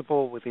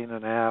possible within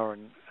an hour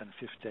and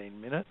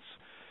 15 minutes,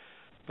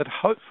 but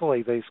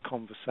hopefully these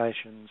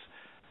conversations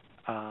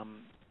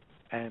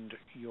and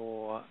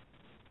your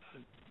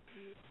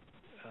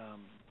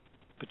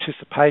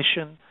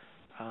participation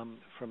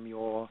from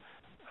your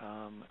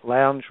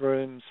lounge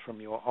rooms, from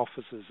your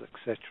offices,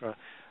 etc.,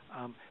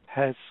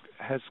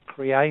 has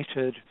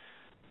created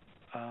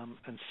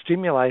and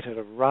stimulated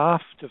a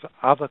raft of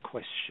other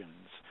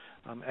questions.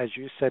 As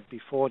you said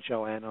before,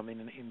 Joanne,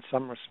 in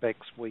some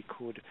respects we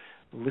could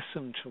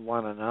listen to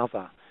one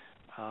another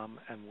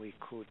and we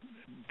could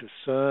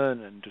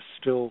discern and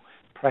distill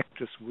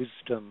practice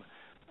wisdom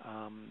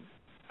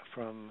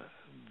from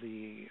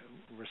the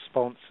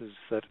responses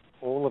that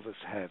all of us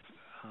have.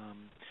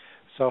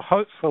 So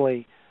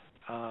hopefully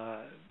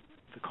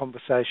the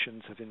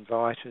conversations have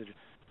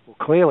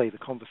clearly the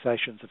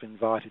conversations have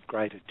invited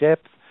greater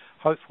depth.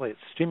 Hopefully it's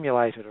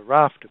stimulated a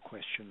raft of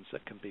questions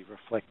that can be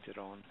reflected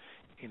on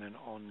in an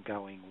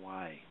ongoing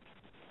way.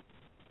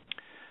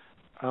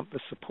 The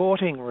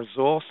supporting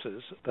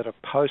resources that are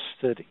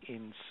posted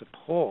in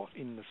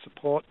the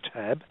support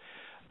tab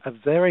are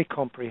very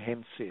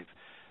comprehensive.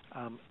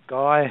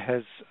 Guy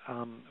has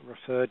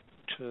referred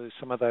to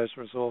some of those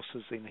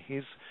resources in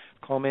his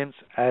comments,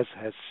 as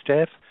has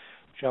Steph.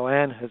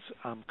 Joanne has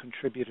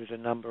contributed a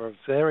number of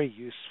very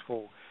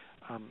useful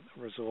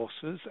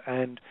resources,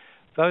 and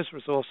those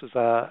resources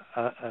are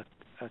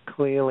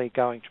clearly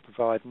going to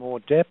provide more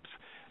depth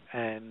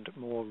and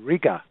more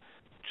rigour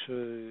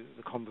to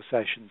the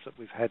conversations that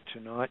we've had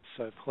tonight.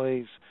 So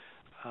please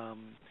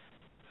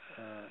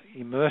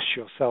immerse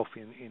yourself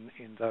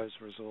in those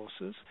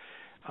resources.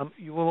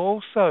 You will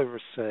also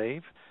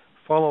receive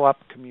follow-up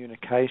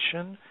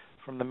communication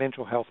from the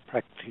Mental Health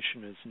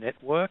Practitioners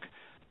Network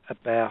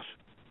about,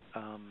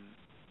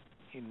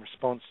 in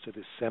response to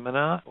this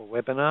seminar or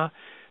webinar,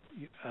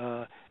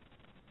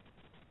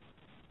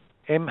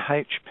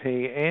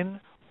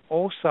 MHPN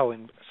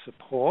also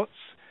supports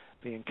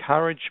the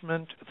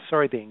engagement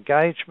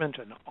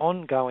and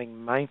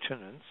ongoing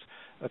maintenance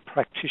of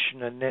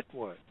practitioner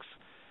networks.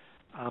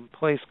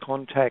 Please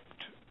contact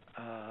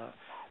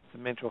the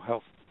Mental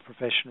Health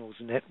Professionals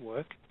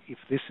Network if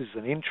this is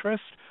an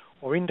interest,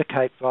 or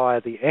indicate via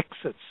the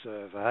exit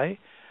survey,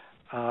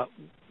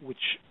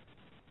 which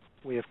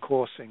we of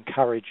course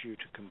encourage you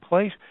to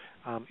complete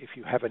if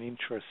you have an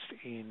interest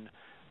in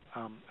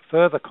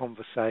further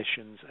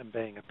conversations and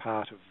being a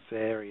part of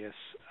various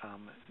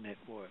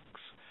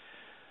networks.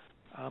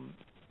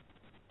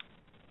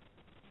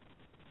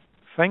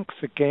 Thanks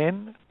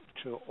again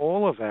to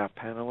all of our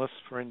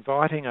panellists for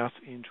inviting us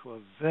into a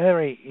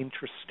very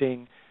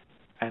interesting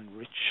and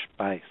rich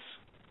space.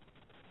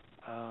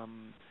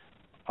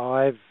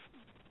 I've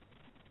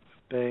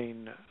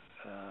been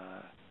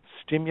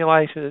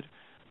stimulated,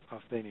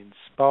 I've been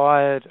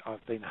inspired,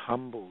 I've been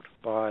humbled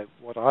by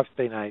what I've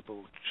been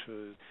able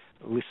to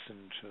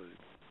listen to.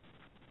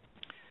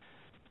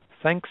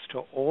 Thanks to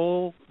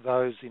all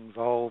those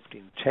involved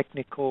in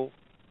technical,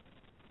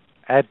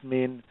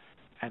 admin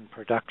and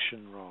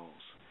production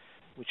roles,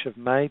 which have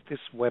made this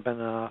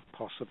webinar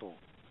possible.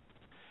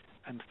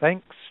 And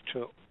thanks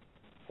to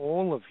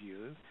all of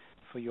you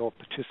for your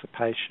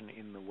participation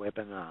in the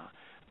webinar.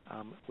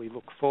 We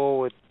look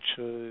forward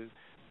to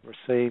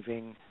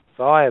receiving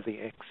via the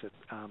exit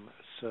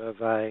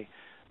survey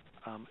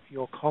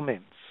your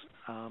comments,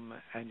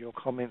 and your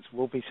comments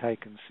will be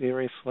taken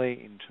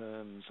seriously in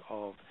terms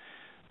of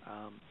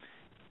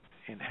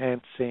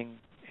enhancing,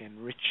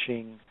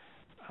 enriching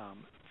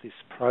this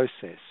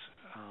process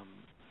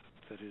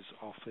that is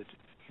offered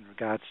in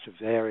regards to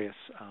various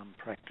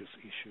practice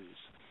issues.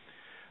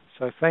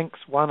 So thanks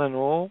one and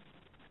all.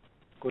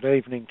 Good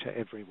evening to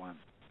everyone.